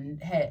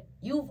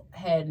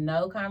had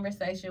no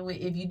conversation with.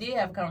 If you did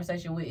have a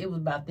conversation with, it was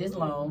about this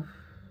long.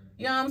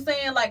 You know what I'm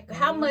saying? Like,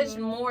 how much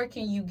more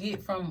can you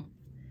get from...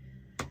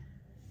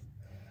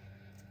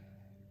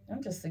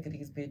 I'm just sick of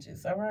these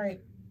bitches, all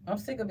right? I'm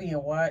sick of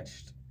being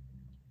watched.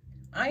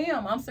 I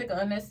am. I'm sick of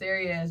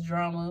unnecessary ass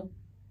drama.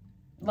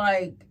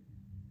 Like,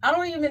 I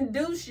don't even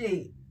do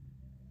shit.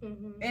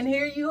 Mm-hmm. And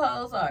here you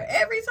hoes are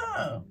every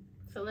time.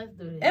 So let's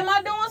do this. Am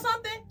I doing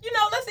something?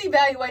 Let's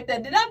evaluate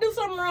that. Did I do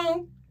something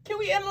wrong? Can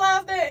we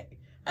analyze that?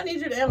 I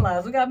need you to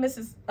analyze. We got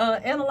Mrs.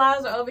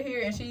 Analyzer over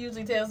here, and she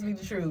usually tells me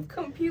the truth.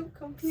 Compute.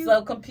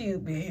 So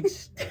compute,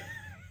 bitch.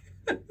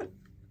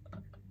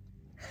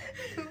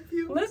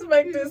 Let's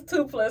make this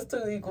 2 +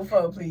 2 =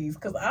 4, please,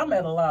 because I'm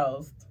at a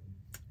loss.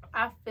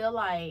 I feel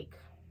like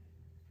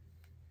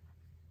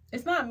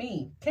it's not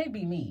me. Can't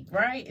be me,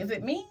 right? Is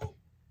it me?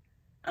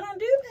 I don't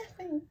do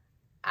nothing.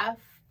 I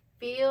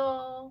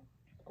feel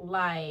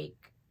like,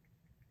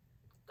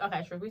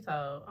 okay, truth be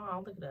told,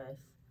 oh, look at us.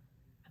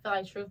 I feel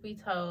like, truth be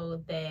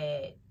told,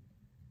 that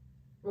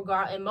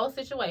in most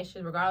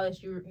situations,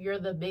 regardless, you're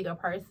the bigger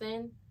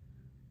person,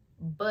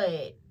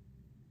 but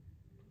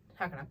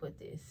how can I put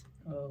this?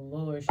 Oh,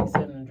 Lord, she's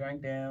setting the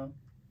drink down.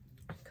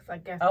 Cause I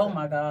guess. Oh,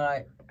 my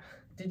God.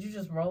 Did you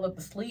just roll up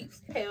the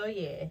sleeves? Hell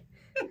yeah.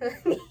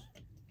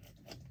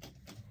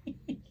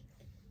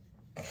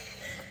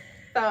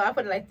 So I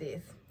put it like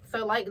this.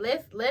 So, like,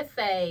 let's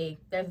say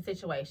there's a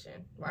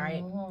situation,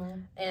 right? Mm-hmm.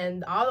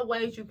 And all the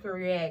ways you can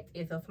react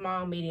is a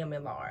small, medium,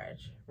 and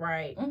large,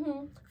 right?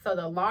 Mm-hmm. So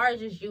the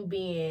large is you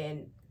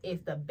being,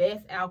 it's the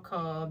best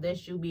outcome.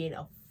 That's you being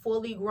a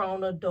fully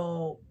grown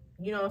adult.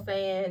 You know what I'm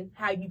saying?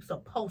 How you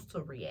supposed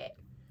to react.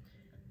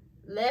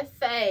 Let's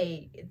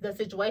say the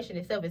situation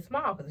itself is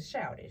small because it's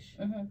childish,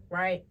 mm-hmm.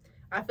 right?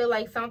 I feel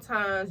like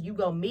sometimes you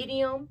go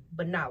medium,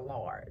 but not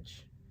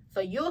large. So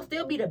you'll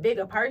still be the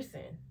bigger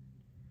person,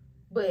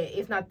 but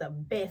it's not the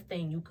best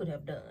thing you could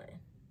have done.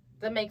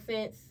 Does that make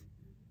sense?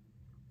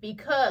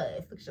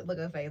 Because, look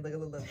at her face,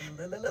 look.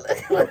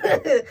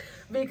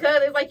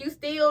 Because it's like you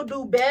still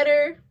do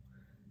better,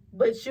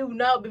 but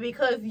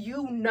because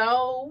you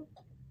know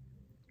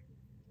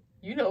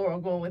where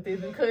I'm going with this,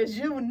 because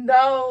you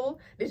know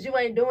that you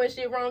ain't doing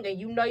shit wrong, and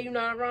you know you're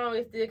not wrong,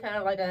 it's still kind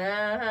of like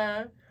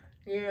yeah,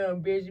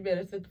 bitch, you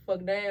better sit the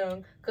fuck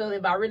down, because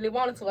if I really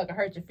wanted to, I could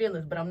hurt your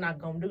feelings, but I'm not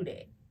gonna do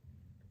that.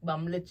 But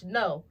I'm gonna let you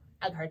know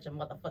I can hurt your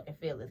motherfucking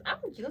feelings.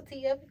 I'm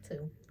guilty of it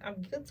too.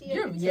 I'm guilty of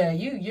it too. Yeah,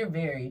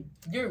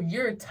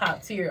 you're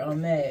top tier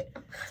on that.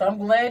 So I'm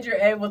glad you're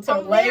able to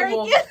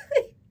label.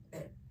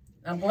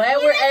 I'm glad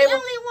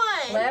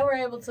glad we're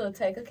able to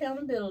take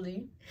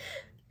accountability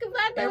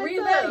and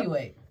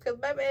reevaluate. Because,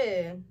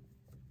 baby,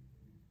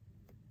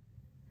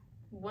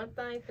 one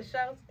thing for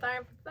sure,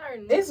 thing for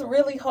certain. It's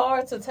really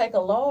hard to take a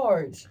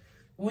large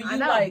when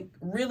you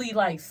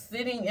really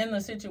sitting in the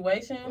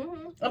situation.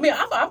 Mm-hmm. I mean,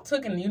 I've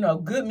taken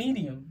good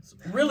mediums,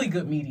 really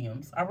good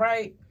mediums. All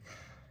right,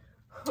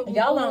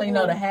 y'all only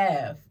know the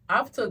half.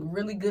 I've took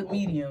really good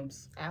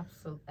mediums.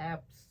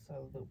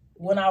 Absolutely.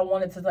 When I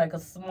wanted to take a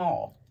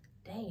small.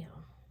 Damn.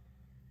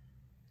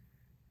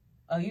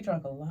 Oh, you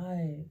drank a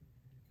lot.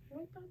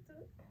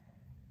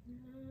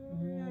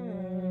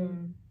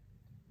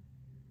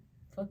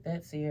 Fuck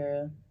that,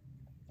 Sierra.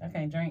 I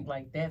can't drink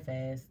like that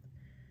fast.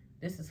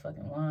 This is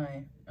fucking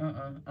wine.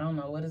 I don't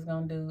know what it's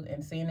gonna do.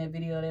 And seeing that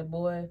video of that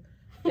boy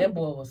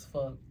was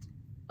fucked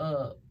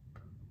up.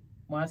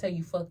 When I tell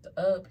you fucked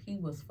up, he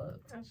was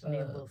fucked I just need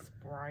a little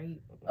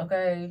Sprite.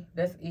 Okay,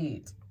 that's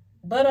it.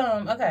 But,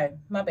 okay,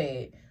 my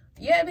bad.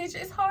 Yeah, bitch,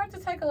 it's hard to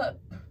take a...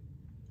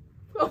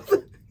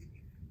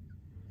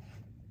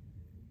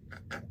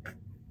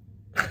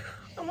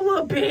 I'm a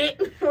little bit.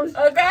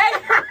 Okay?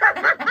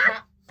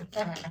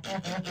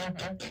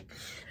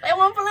 They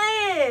weren't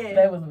playing.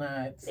 That was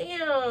not.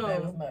 Damn.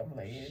 That was not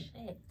playing.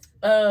 Shit.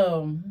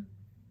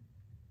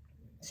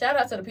 Shout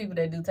out to the people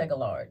that do take a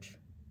large.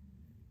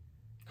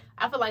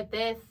 I feel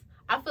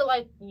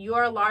like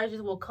your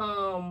largest will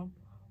come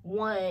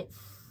once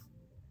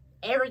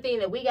everything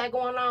that we got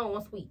going on,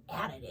 once we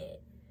out of that.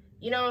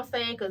 You know what I'm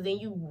saying? Because then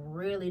you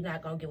really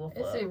not going to give a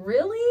fuck. Is it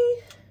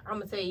really? I'm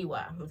going to tell you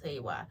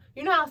why.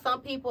 You know how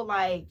some people,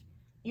 like,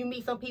 you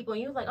meet some people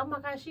and you're like, oh my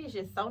God, she's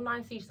just so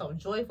nice. She's so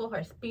joyful.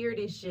 Her spirit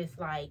is just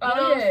like, you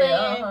know what I'm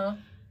saying? Uh-huh.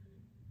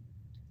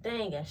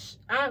 Dang,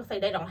 I don't say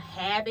they don't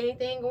have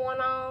anything going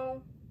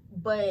on,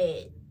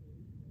 but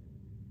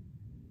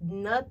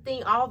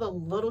nothing, all the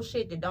little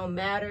shit that don't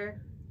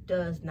matter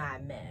does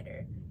not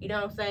matter. You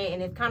know what I'm saying?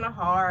 And it's kind of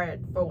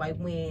hard for, like,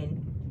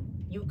 when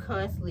you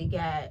constantly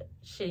got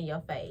shit in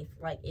your face.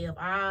 Like, if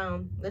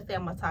let's say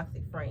I'm a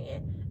toxic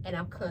friend and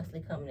I'm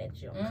constantly coming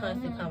at you.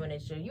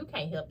 You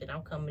can't help that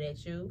I'm coming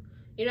at you.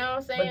 You know what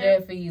I'm saying? But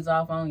that feeds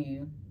off on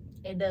you.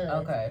 It does.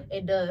 Okay.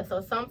 It does.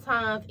 So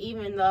sometimes,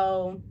 even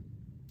though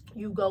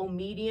you go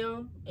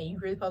medium and you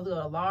really supposed to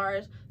go to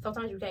large,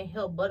 sometimes you can't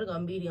help but to go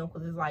medium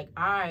because it's like,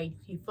 all right,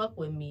 you fuck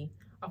with me,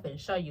 I'm finna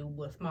show you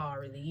what small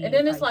really is. And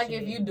then it's like,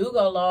 if you do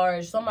go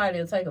large, somebody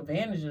will take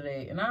advantage of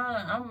that. And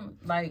I'm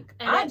like,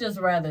 I just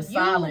rather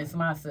silence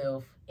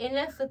myself. And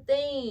that's the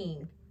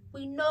thing.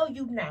 We know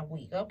you not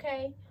weak,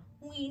 okay?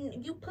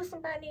 You put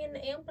somebody in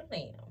the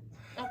ambulance,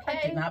 okay?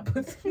 I did not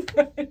put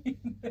somebody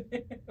in the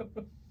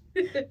ambulance.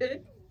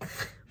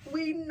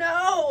 We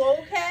know,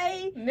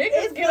 okay?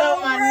 Niggas get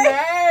on my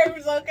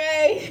nerves,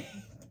 okay?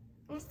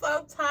 I'm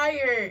so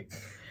tired.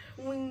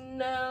 We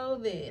know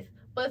this.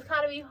 But it's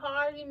kind of be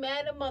hard to be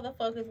mad at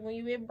motherfuckers when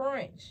you in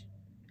brunch.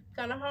 It's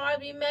kind of hard to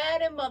be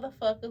mad at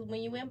motherfuckers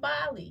when you in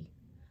Bali.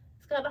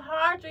 It's kind of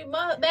hard to be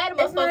mad at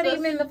motherfuckers. It's not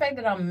even the fact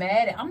that I'm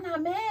mad. I'm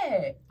not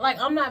mad. Like,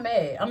 I'm not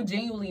mad. I'm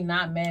genuinely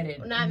not mad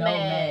at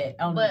mad.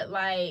 But,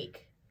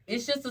 like...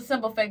 It's just a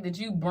simple fact that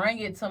you bring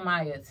it to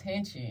my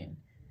attention.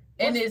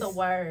 And what's it's the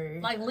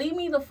word? Like, leave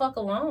me the fuck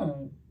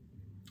alone.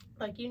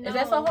 Like, you know... Is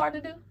that so hard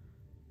to do?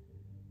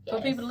 Yes.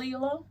 For people to leave you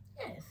alone?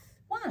 Yes.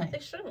 Why? It's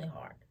extremely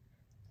hard.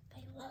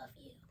 They love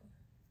you.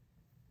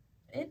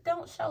 It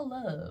don't show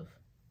love.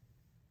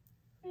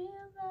 Real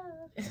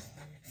love.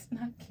 It's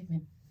not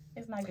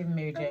giving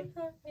Mary J.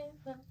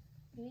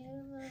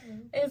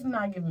 It's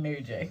not giving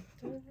Mary J.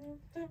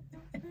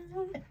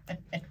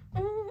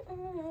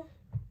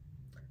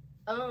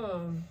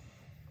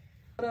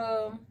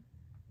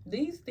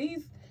 These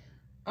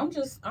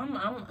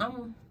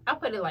I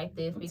put it like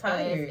this because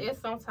tired. It's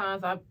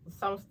sometimes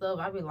some stuff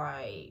I be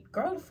like,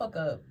 grow the fuck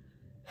up.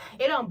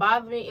 It don't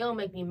bother me. It don't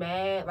make me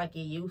mad like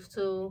it used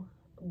to.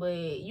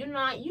 But you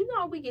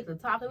know, we get to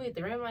talking, we get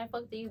to rant like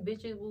fuck these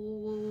bitches, woo,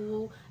 woo,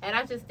 woo. And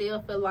I just still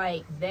feel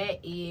like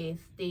that is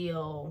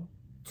still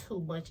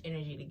too much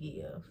energy to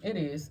give. It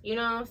is. You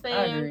know what I'm saying?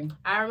 I agree.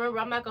 I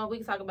remember, we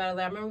can talk about it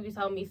later. I remember you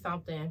told me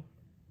something.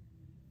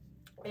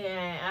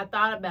 And I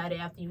thought about it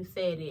after you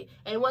said it.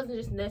 And it wasn't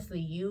just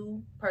necessarily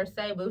you per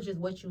se, but it was just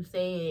what you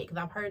said. Because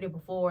I've heard it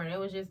before. And it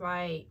was just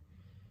like,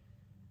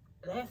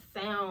 that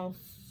sounds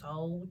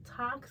so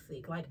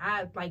toxic. Like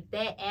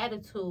that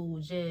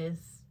attitude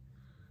just,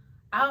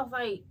 I was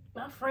like,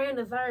 my friend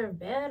deserved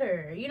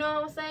better. You know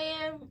what I'm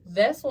saying?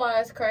 That's why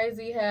it's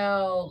crazy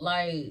how,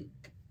 like,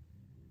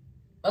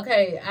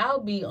 okay, I'll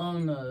be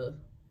on the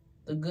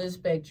good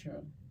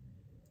spectrum.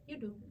 You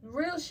do.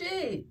 Real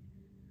shit.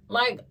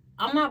 Like,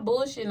 I'm not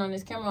bullshitting on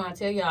this camera. I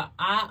tell y'all,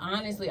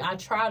 I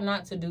try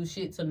not to do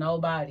shit to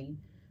nobody.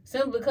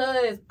 Simply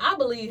because I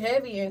believe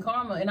heavy in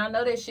karma, and I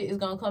know that shit is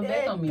gonna come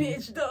back on me.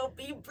 Bitch, don't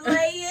be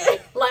playing.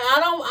 Like,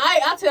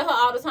 I tell her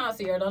all the time,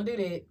 Sierra, don't do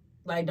that.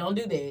 Like, don't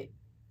do that.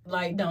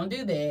 Like, don't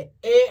do that.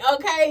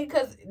 Okay,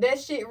 because that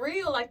shit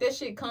real. Like, that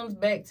shit comes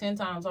back 10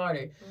 times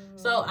harder. Mm-hmm.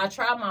 So I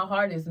try my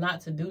hardest not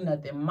to do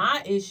nothing.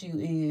 My issue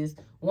is,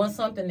 once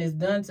something is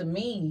done to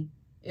me,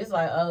 it's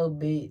like, oh,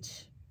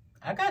 bitch,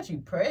 I got you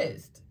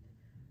pressed.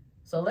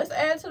 So let's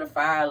add to the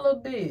fire a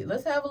little bit.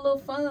 Let's have a little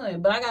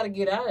fun. But I got to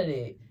get out of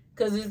that.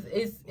 Because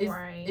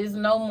it's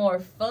no more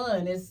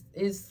fun. It's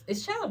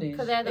childish.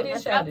 Because after a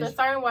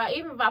certain while,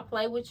 even if I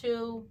play with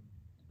you,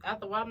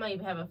 after a while, I'm not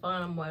even having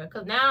fun anymore.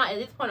 Because now, at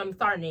this point, I'm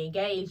starting to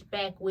engage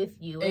back with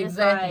you. And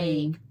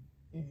exactly.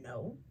 It's like,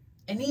 no.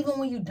 And even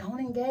when you don't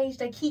engage,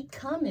 they keep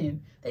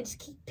coming. They just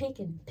keep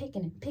picking.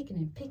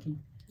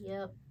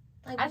 Yep.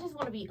 Like, I just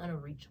want to be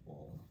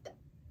unreachable.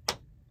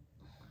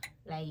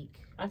 Like,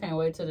 I can't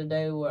wait till the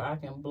day where I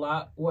can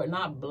block, or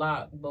not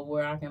block, but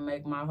where I can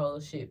make my whole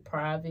shit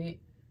private.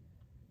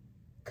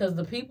 Because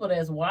the people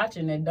that's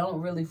watching that don't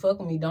really fuck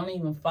with me don't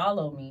even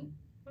follow me.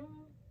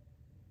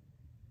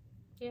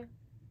 Yeah.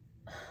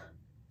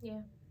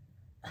 Yeah.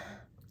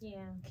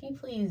 Yeah. Can you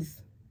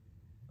please,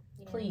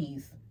 Yeah.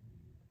 please?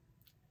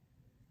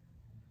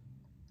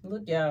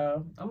 Look,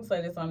 y'all. I'm gonna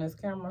say this on this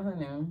camera,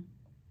 honey.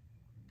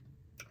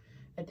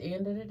 At the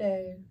end of the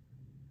day,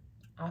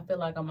 I feel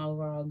like I'm an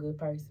overall good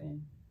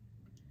person.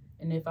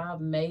 And if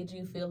I've made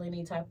you feel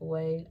any type of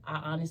way, I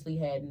honestly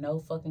had no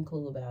fucking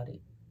clue about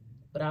it.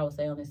 But I will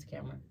say on this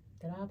camera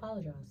that I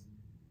apologize.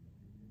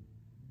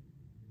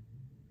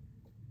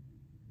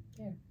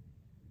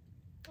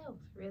 That was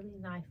really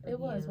nice of It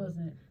was, you.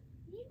 wasn't it?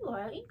 You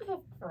have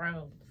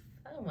grown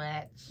so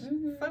much.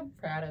 Mm-hmm. So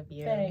proud of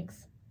you.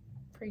 Thanks.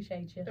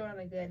 Appreciate you. Doing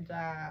a good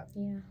job.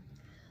 Yeah.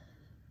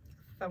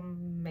 So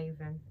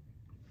amazing.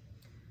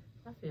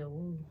 I feel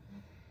woo.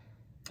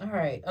 All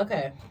right.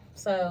 Okay.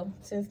 So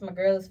since my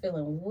girl is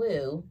feeling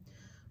woo,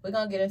 we're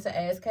gonna get into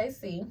Ask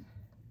KC.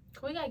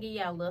 We gotta give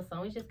y'all a little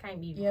song. We just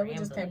can't be We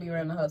just can't be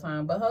around the whole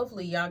time. But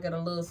hopefully y'all get a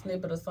little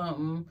snippet of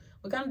something.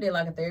 We kind of did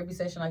like a therapy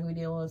session like we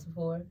did once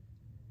before.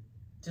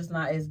 Just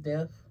not as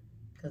deaf.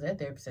 Because that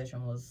therapy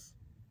session was...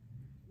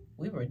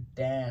 We were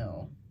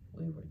down.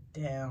 We were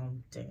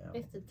down.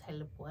 It's the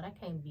teleport. I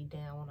can't be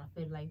down when I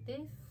feel like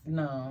this.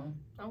 No.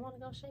 I want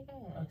to go shake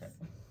ass. Okay.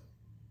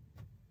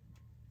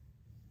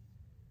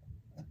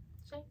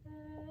 Shake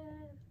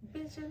ass.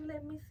 Bitch, and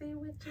let me see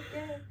what you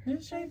got.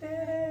 You shake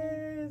that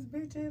ass,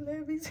 bitch, and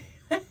let me see.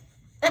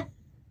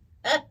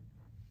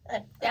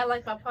 Y'all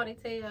like my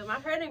ponytail? My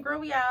hair done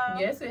grew, y'all.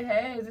 Yes, it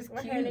has. It's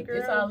My cute. hair done grew.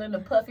 It's all in the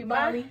puffy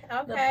body.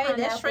 Okay,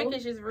 that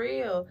shrinkage is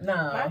real. No.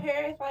 My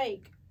hair is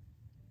like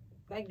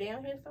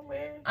down here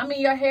somewhere. I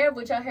mean, your hair,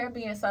 with your hair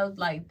being so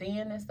like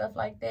thin and stuff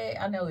like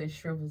that, I know it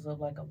shrivels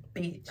up like a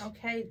bitch.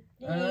 Okay.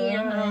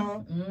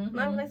 Damn.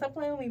 Mom, like, stop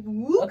playing with me.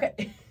 Whoop.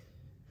 Okay.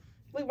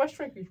 Look, my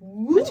shrinkage.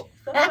 Whoop.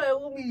 Stop playing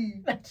with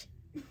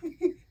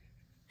me.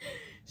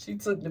 She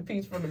took the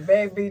piece from the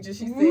bad bitch and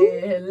she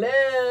said,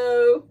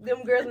 hello.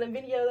 Them girls in the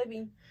video, they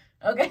be.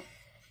 Okay.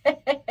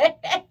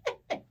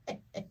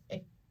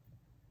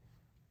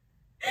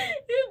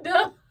 You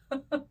dumb.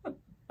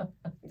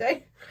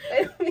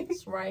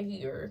 It's right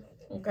here.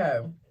 Okay.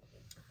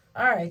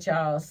 All right,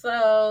 y'all.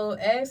 So,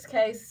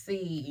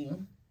 XKC.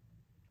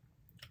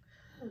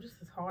 Oh, this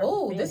is hard.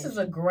 Oh, this is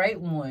a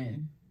great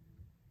one.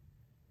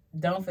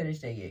 Don't finish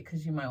that yet,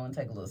 because you might want to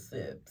take a little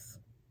sips.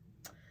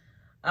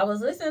 I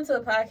was listening to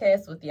a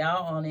podcast with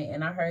y'all on it,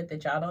 and I heard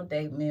that y'all don't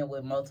date men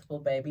with multiple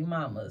baby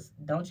mamas.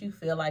 Don't you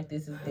feel like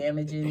this is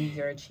damaging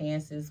your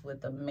chances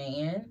with a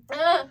man?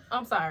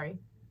 I'm sorry.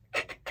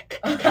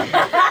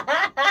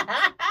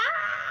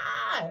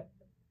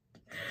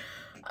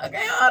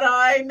 Okay, hold on,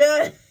 I ain't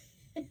done.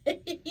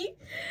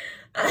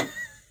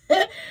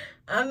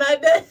 I'm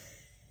not done.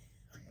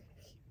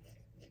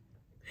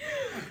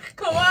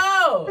 Come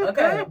on.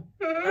 Okay.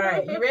 All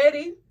right, you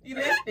ready? You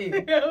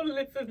listening? I'm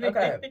listening.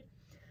 Okay.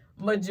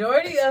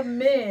 Majority of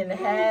men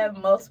have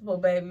multiple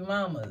baby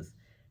mamas.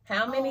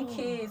 How many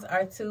kids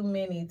are too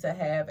many to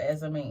have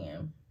as a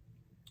man?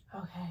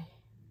 Okay.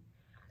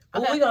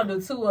 Oh, we're going to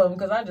do two of them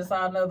because I just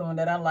saw another one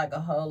that I like a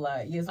whole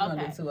lot. Yes, we're going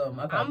to do two of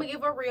them. Okay. I'm going to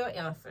give a real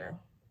answer.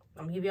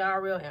 I'm going to give y'all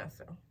a real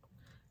answer.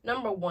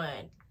 Number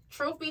one,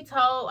 truth be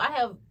told,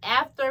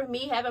 after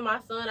me having my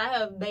son, I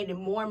have dated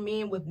more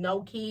men with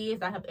no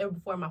kids than I have ever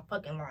before in my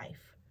fucking life.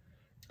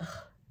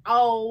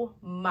 Oh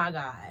my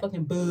God.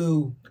 Fucking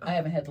boo. I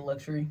haven't had the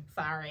luxury.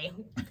 Sorry.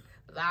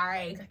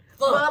 But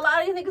Fuck. a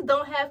lot of these niggas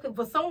don't have, for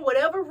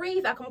whatever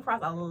reason, I come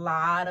across a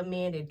lot of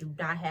men that do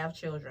not have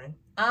children.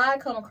 I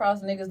come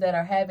across niggas that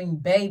are having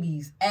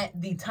babies at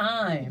the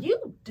time.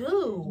 You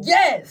do?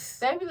 Yes.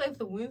 That be like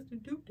the Wednesday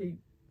due date.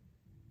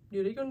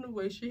 Yeah, they gonna know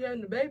why she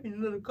having the baby in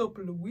another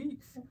couple of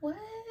weeks. What?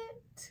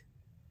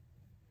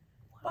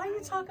 Why are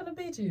you talking to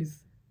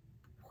bitches?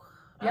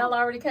 Y'all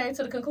already came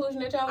to the conclusion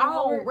that y'all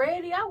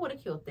already? I would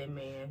have killed that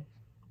man.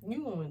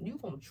 You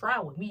gonna try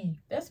with me?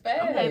 That's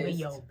fast. I'm having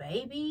your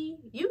baby.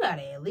 You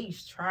gotta at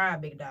least try,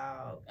 big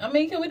dog. I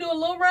mean, can we do a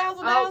little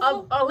razzle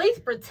dazzle? At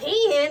least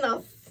pretend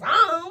or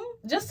something.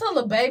 Just till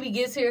the baby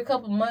gets here a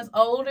couple months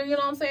older, you know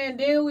what I'm saying?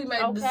 Then we make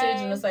the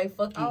decision to say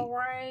fuck it. All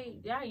right,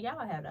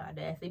 y'all have the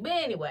audacity. But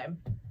anyway,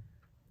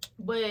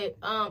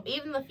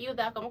 even the few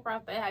that I come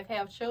across that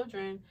have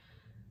children,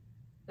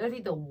 there's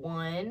either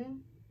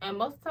one. And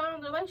most of the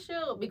time, the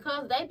relationship,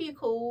 because they be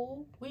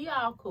cool, we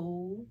all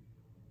cool.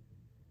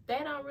 They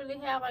don't really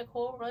have like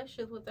whole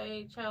relationships with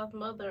their child's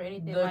mother or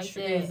anything like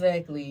that.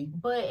 Exactly.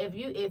 But if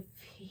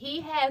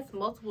he has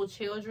multiple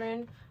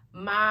children,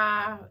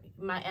 my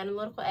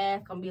analytical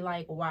ass gonna be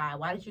like, why?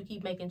 Why did you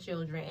keep making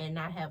children and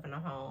not having a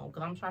home?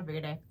 Because I'm trying to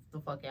figure that the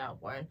fuck out,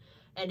 one.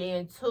 And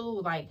then two,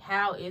 like,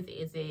 how is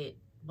it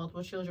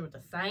multiple children with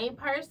the same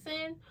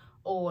person?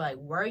 Or like,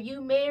 were you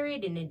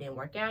married and it didn't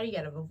work out? You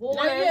got a divorce,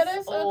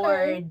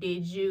 or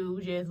did you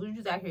just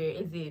out here?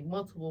 Is it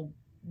multiple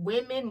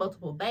women,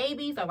 multiple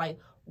babies, or like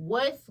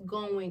what's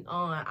going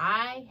on?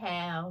 I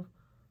have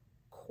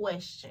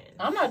questions.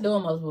 I'm not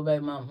doing multiple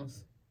baby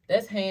mamas.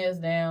 That's hands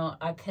down.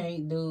 I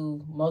can't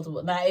do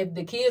multiple. Now, if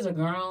the kids are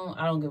grown,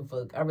 I don't give a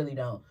fuck. I really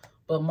don't.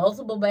 But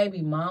multiple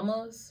baby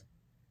mamas,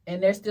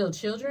 and they're still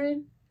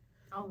children.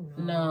 Oh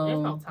No. no. There's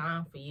no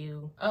time for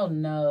you. Oh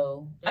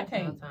no. There's I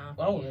can't. No time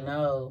for Oh you.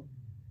 no.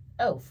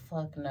 Oh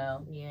fuck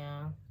no.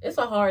 Yeah. It's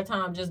a hard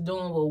time just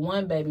doing with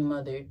one baby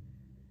mother.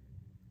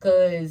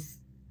 Cause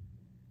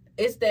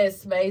it's that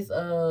space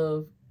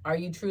of, are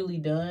you truly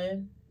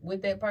done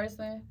with that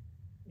person?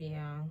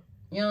 Yeah.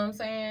 You know what I'm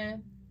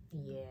saying?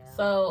 Yeah.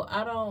 So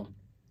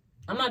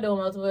I'm not doing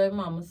multiple baby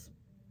mamas.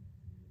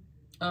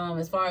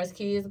 As far as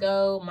kids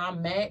go, my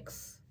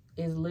max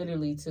is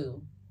literally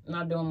 2. I'm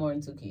not doing more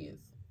than 2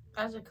 kids.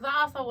 Because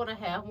I also want to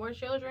have more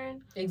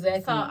children.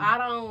 Exactly. So I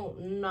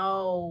don't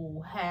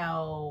know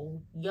how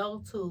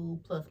your 2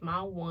 plus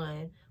my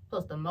 1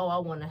 plus the more I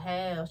want to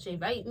have. Shit,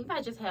 if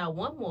I just have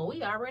 1 more,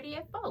 we already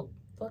at 4.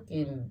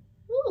 Fucking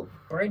Woo.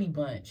 Brady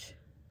Bunch.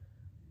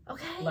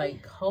 Okay.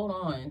 Like, hold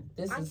on.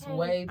 This is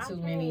way too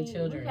many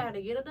children. We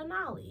gotta get a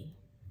Denali.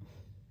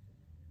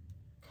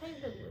 Can't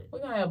do it. We're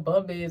gonna have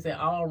bunk beds in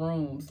all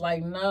rooms.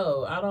 Like,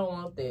 no, I don't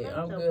want that. Not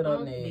I'm the good on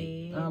bunk that.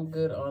 beds. I'm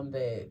good on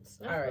that.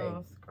 That's All right.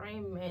 I'm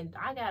screaming.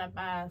 I gotta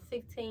buy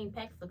 16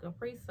 packs of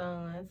Capri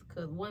Suns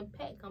because 1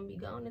 pack gonna be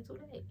gone in 2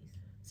 days.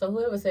 So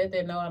whoever said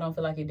that, no, I don't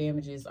feel like it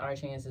damages our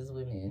chances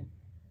with men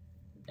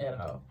at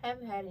all.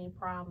 Haven't had any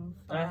problems.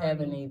 I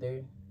haven't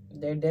either.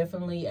 They're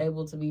definitely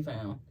able to be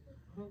found.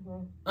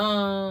 Mm-hmm.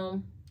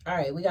 All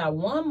right, we got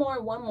one more.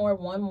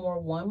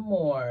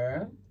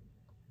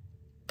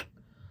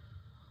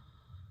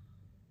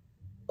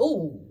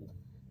 Ooh,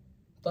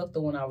 fuck the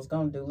one I was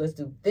gonna do. Let's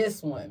do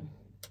this one.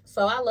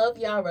 So I love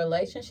y'all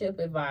relationship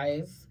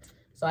advice.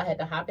 So I had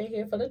to hop in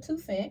here for the 2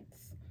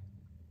 cents.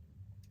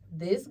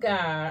 This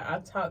guy I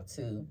talked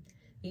to,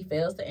 he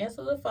fails to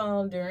answer the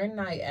phone during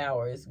night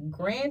hours.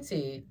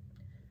 Granted,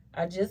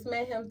 I just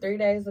met him 3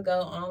 days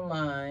ago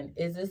online.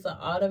 Is this an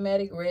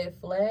automatic red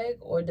flag,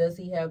 or does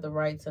he have the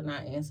right to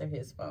not answer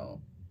his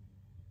phone?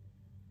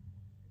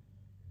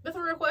 That's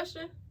a real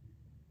question.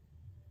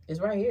 It's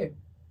right here.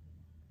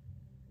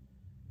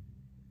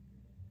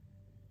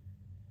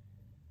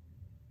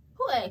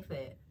 Who asked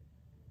that?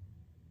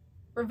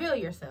 Reveal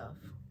yourself.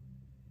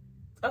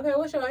 Okay,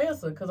 what's your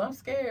answer? Because I'm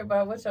scared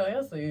about what your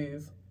answer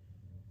is.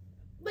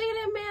 Leave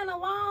that man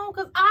alone,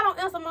 because I don't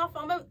answer my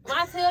phone. When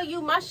I tell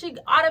you, my shit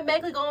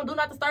automatically going to do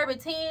not disturb at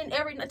 10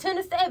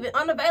 to 7,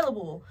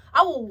 unavailable.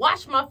 I will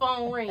watch my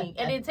phone ring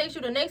and then text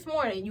you the next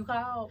morning. You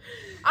call.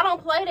 I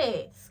don't play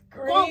that.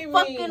 Screaming. Don't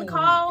fucking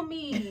call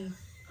me.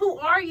 Who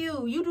are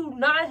you? You do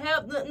not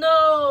have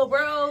no,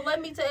 bro.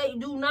 Let me tell you,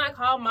 do not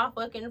call my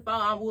fucking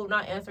phone. I will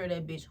not answer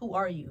that bitch. Who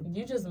are you?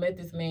 You just met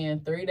this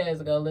man 3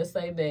 days ago. Let's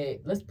say that.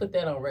 Let's put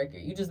that on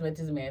record. You just met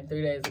this man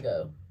 3 days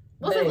ago.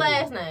 What's his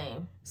last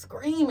name?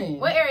 Screaming.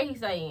 What area he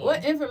saying?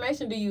 What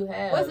information do you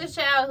have? What's his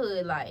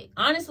childhood like?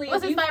 Honestly,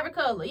 what's his favorite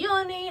color? You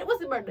don't need.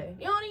 What's his birthday?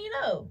 You don't even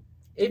know.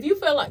 If you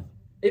feel like,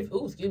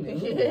 excuse me.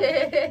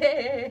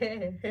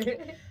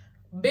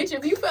 Bitch,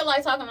 if you feel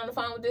like talking on the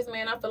phone with this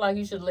man, I feel like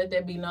you should let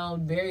that be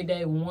known very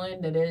day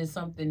one that is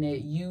something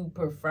that you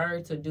prefer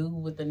to do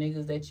with the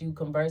niggas that you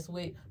converse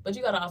with. But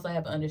you gotta also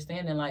have an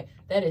understanding, like,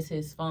 that is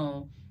his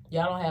phone.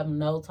 Y'all don't have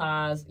no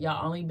ties.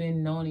 Y'all only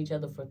been knowing each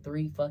other for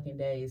 3 fucking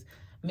days.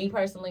 Me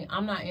personally,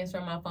 I'm not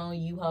answering my phone.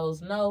 You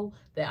hoes know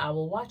that I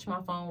will watch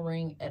my phone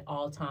ring at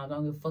all times. I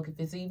don't give a fuck if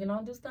it's even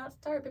on Do Not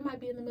Disturb. It might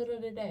be in the middle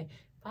of the day.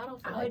 If I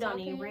don't feel like don't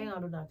talking, even ring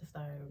on Do Not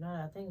Disturb. Now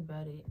that I think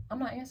about it, I'm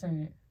not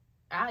answering it.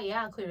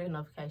 I'll clear the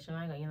notification.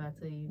 I ain't gonna lie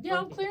to you. Yeah,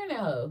 I'm clearing that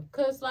hoe.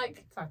 Cause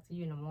like, talk to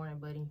you in the morning,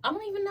 buddy. I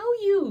don't even know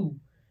you.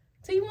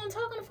 So you want to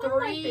talk on the phone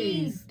 3 like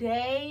this?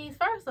 days.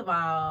 First of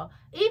all,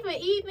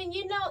 even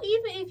you know,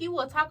 even if you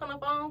were talking on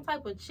the phone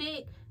type of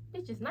chick,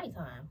 it's just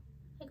nighttime.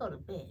 I go to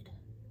bed.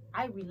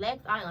 I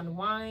relax. I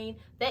unwind.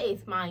 That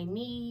is my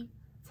me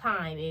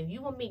time. If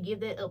you want me to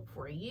give that up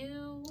for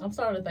you, I'm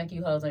starting to think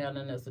you hoes ain't got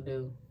nothing else to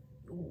do.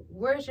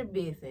 Where's your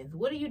business?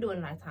 What are you doing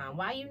at nighttime?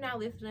 Why are you not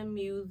listening to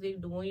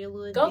music, doing your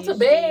little Go dishes? to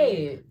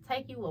bed.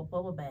 Take you a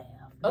bubble bath.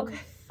 Okay. Do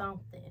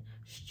something.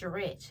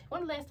 Stretch.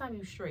 When the last time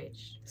you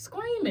stretched?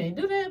 Screaming.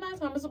 Do that at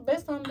nighttime. It's the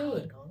best time to do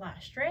it. A lot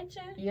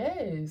stretching.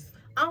 Yes.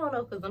 I don't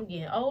know because I'm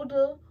getting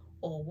older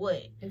or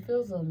what. It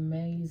feels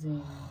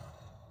amazing.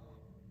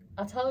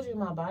 I told you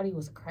my body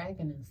was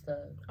cracking and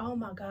stuff. Oh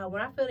my God.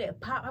 When I feel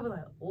that pop, I be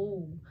like,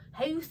 oh,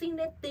 have you seen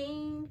that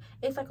thing?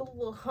 It's like a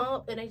little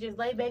hump and they just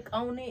lay back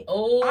on it.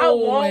 Oh, I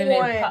want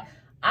one.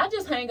 I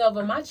just hang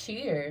over my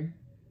chair.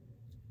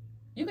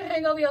 You can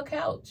hang over your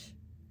couch.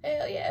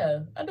 Hell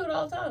yeah. I do it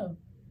all the time.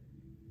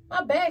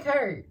 My back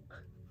hurt.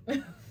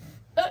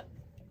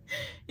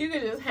 You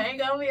can just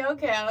hang over your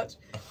couch,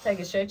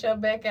 stretch your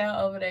back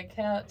out over that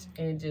couch,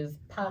 and just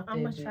pop it.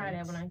 I'm going to try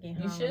that when I get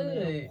home. You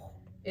should.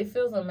 It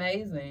feels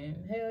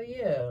amazing. Hell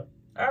yeah.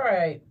 All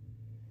right.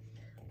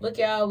 Look,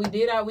 y'all,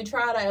 we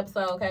tried our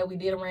episode, okay? We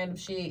did a random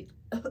shit.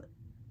 You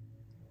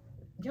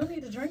don't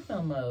need to drink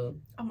no more.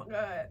 Oh my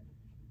God.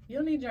 You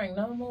don't need to drink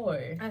no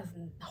more. That's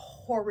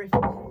horrific.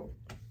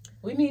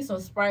 We need some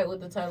Sprite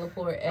with the Taylor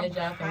Port, as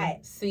y'all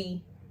can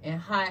see,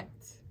 and hot,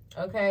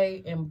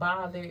 okay, and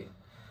bothered.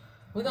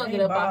 We're gonna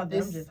get up off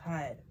this. I'm just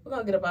hot. We're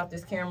gonna get up off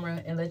this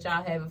camera and let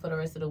y'all have it for the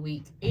rest of the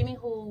week.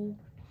 Anywho,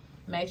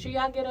 Make sure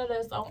y'all get at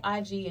us on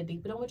IG and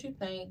deep it on what you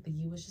think. The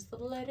U is just the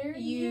letter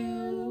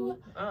U.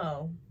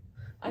 Oh.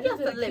 I You have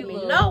did to a let cute me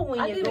little- know when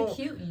I you're did going. a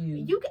cute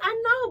U.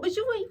 I know, but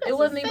you got It to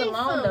wasn't say even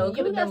long, something. though. It could've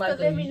You been got like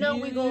to let a me know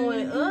we going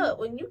U. up.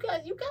 When you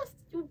got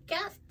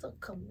to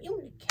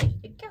communicate.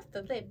 You got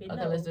to let me know.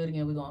 Okay, let's do it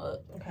again. We're going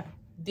up. Okay.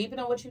 Deep it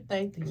on what you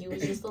think. The U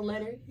is just the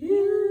letter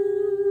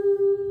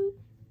U.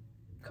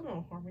 Come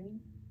on, Harmony.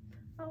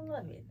 I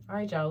love it. All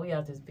right, y'all. We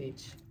out this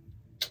bitch.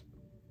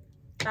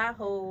 Bye,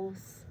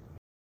 hoes.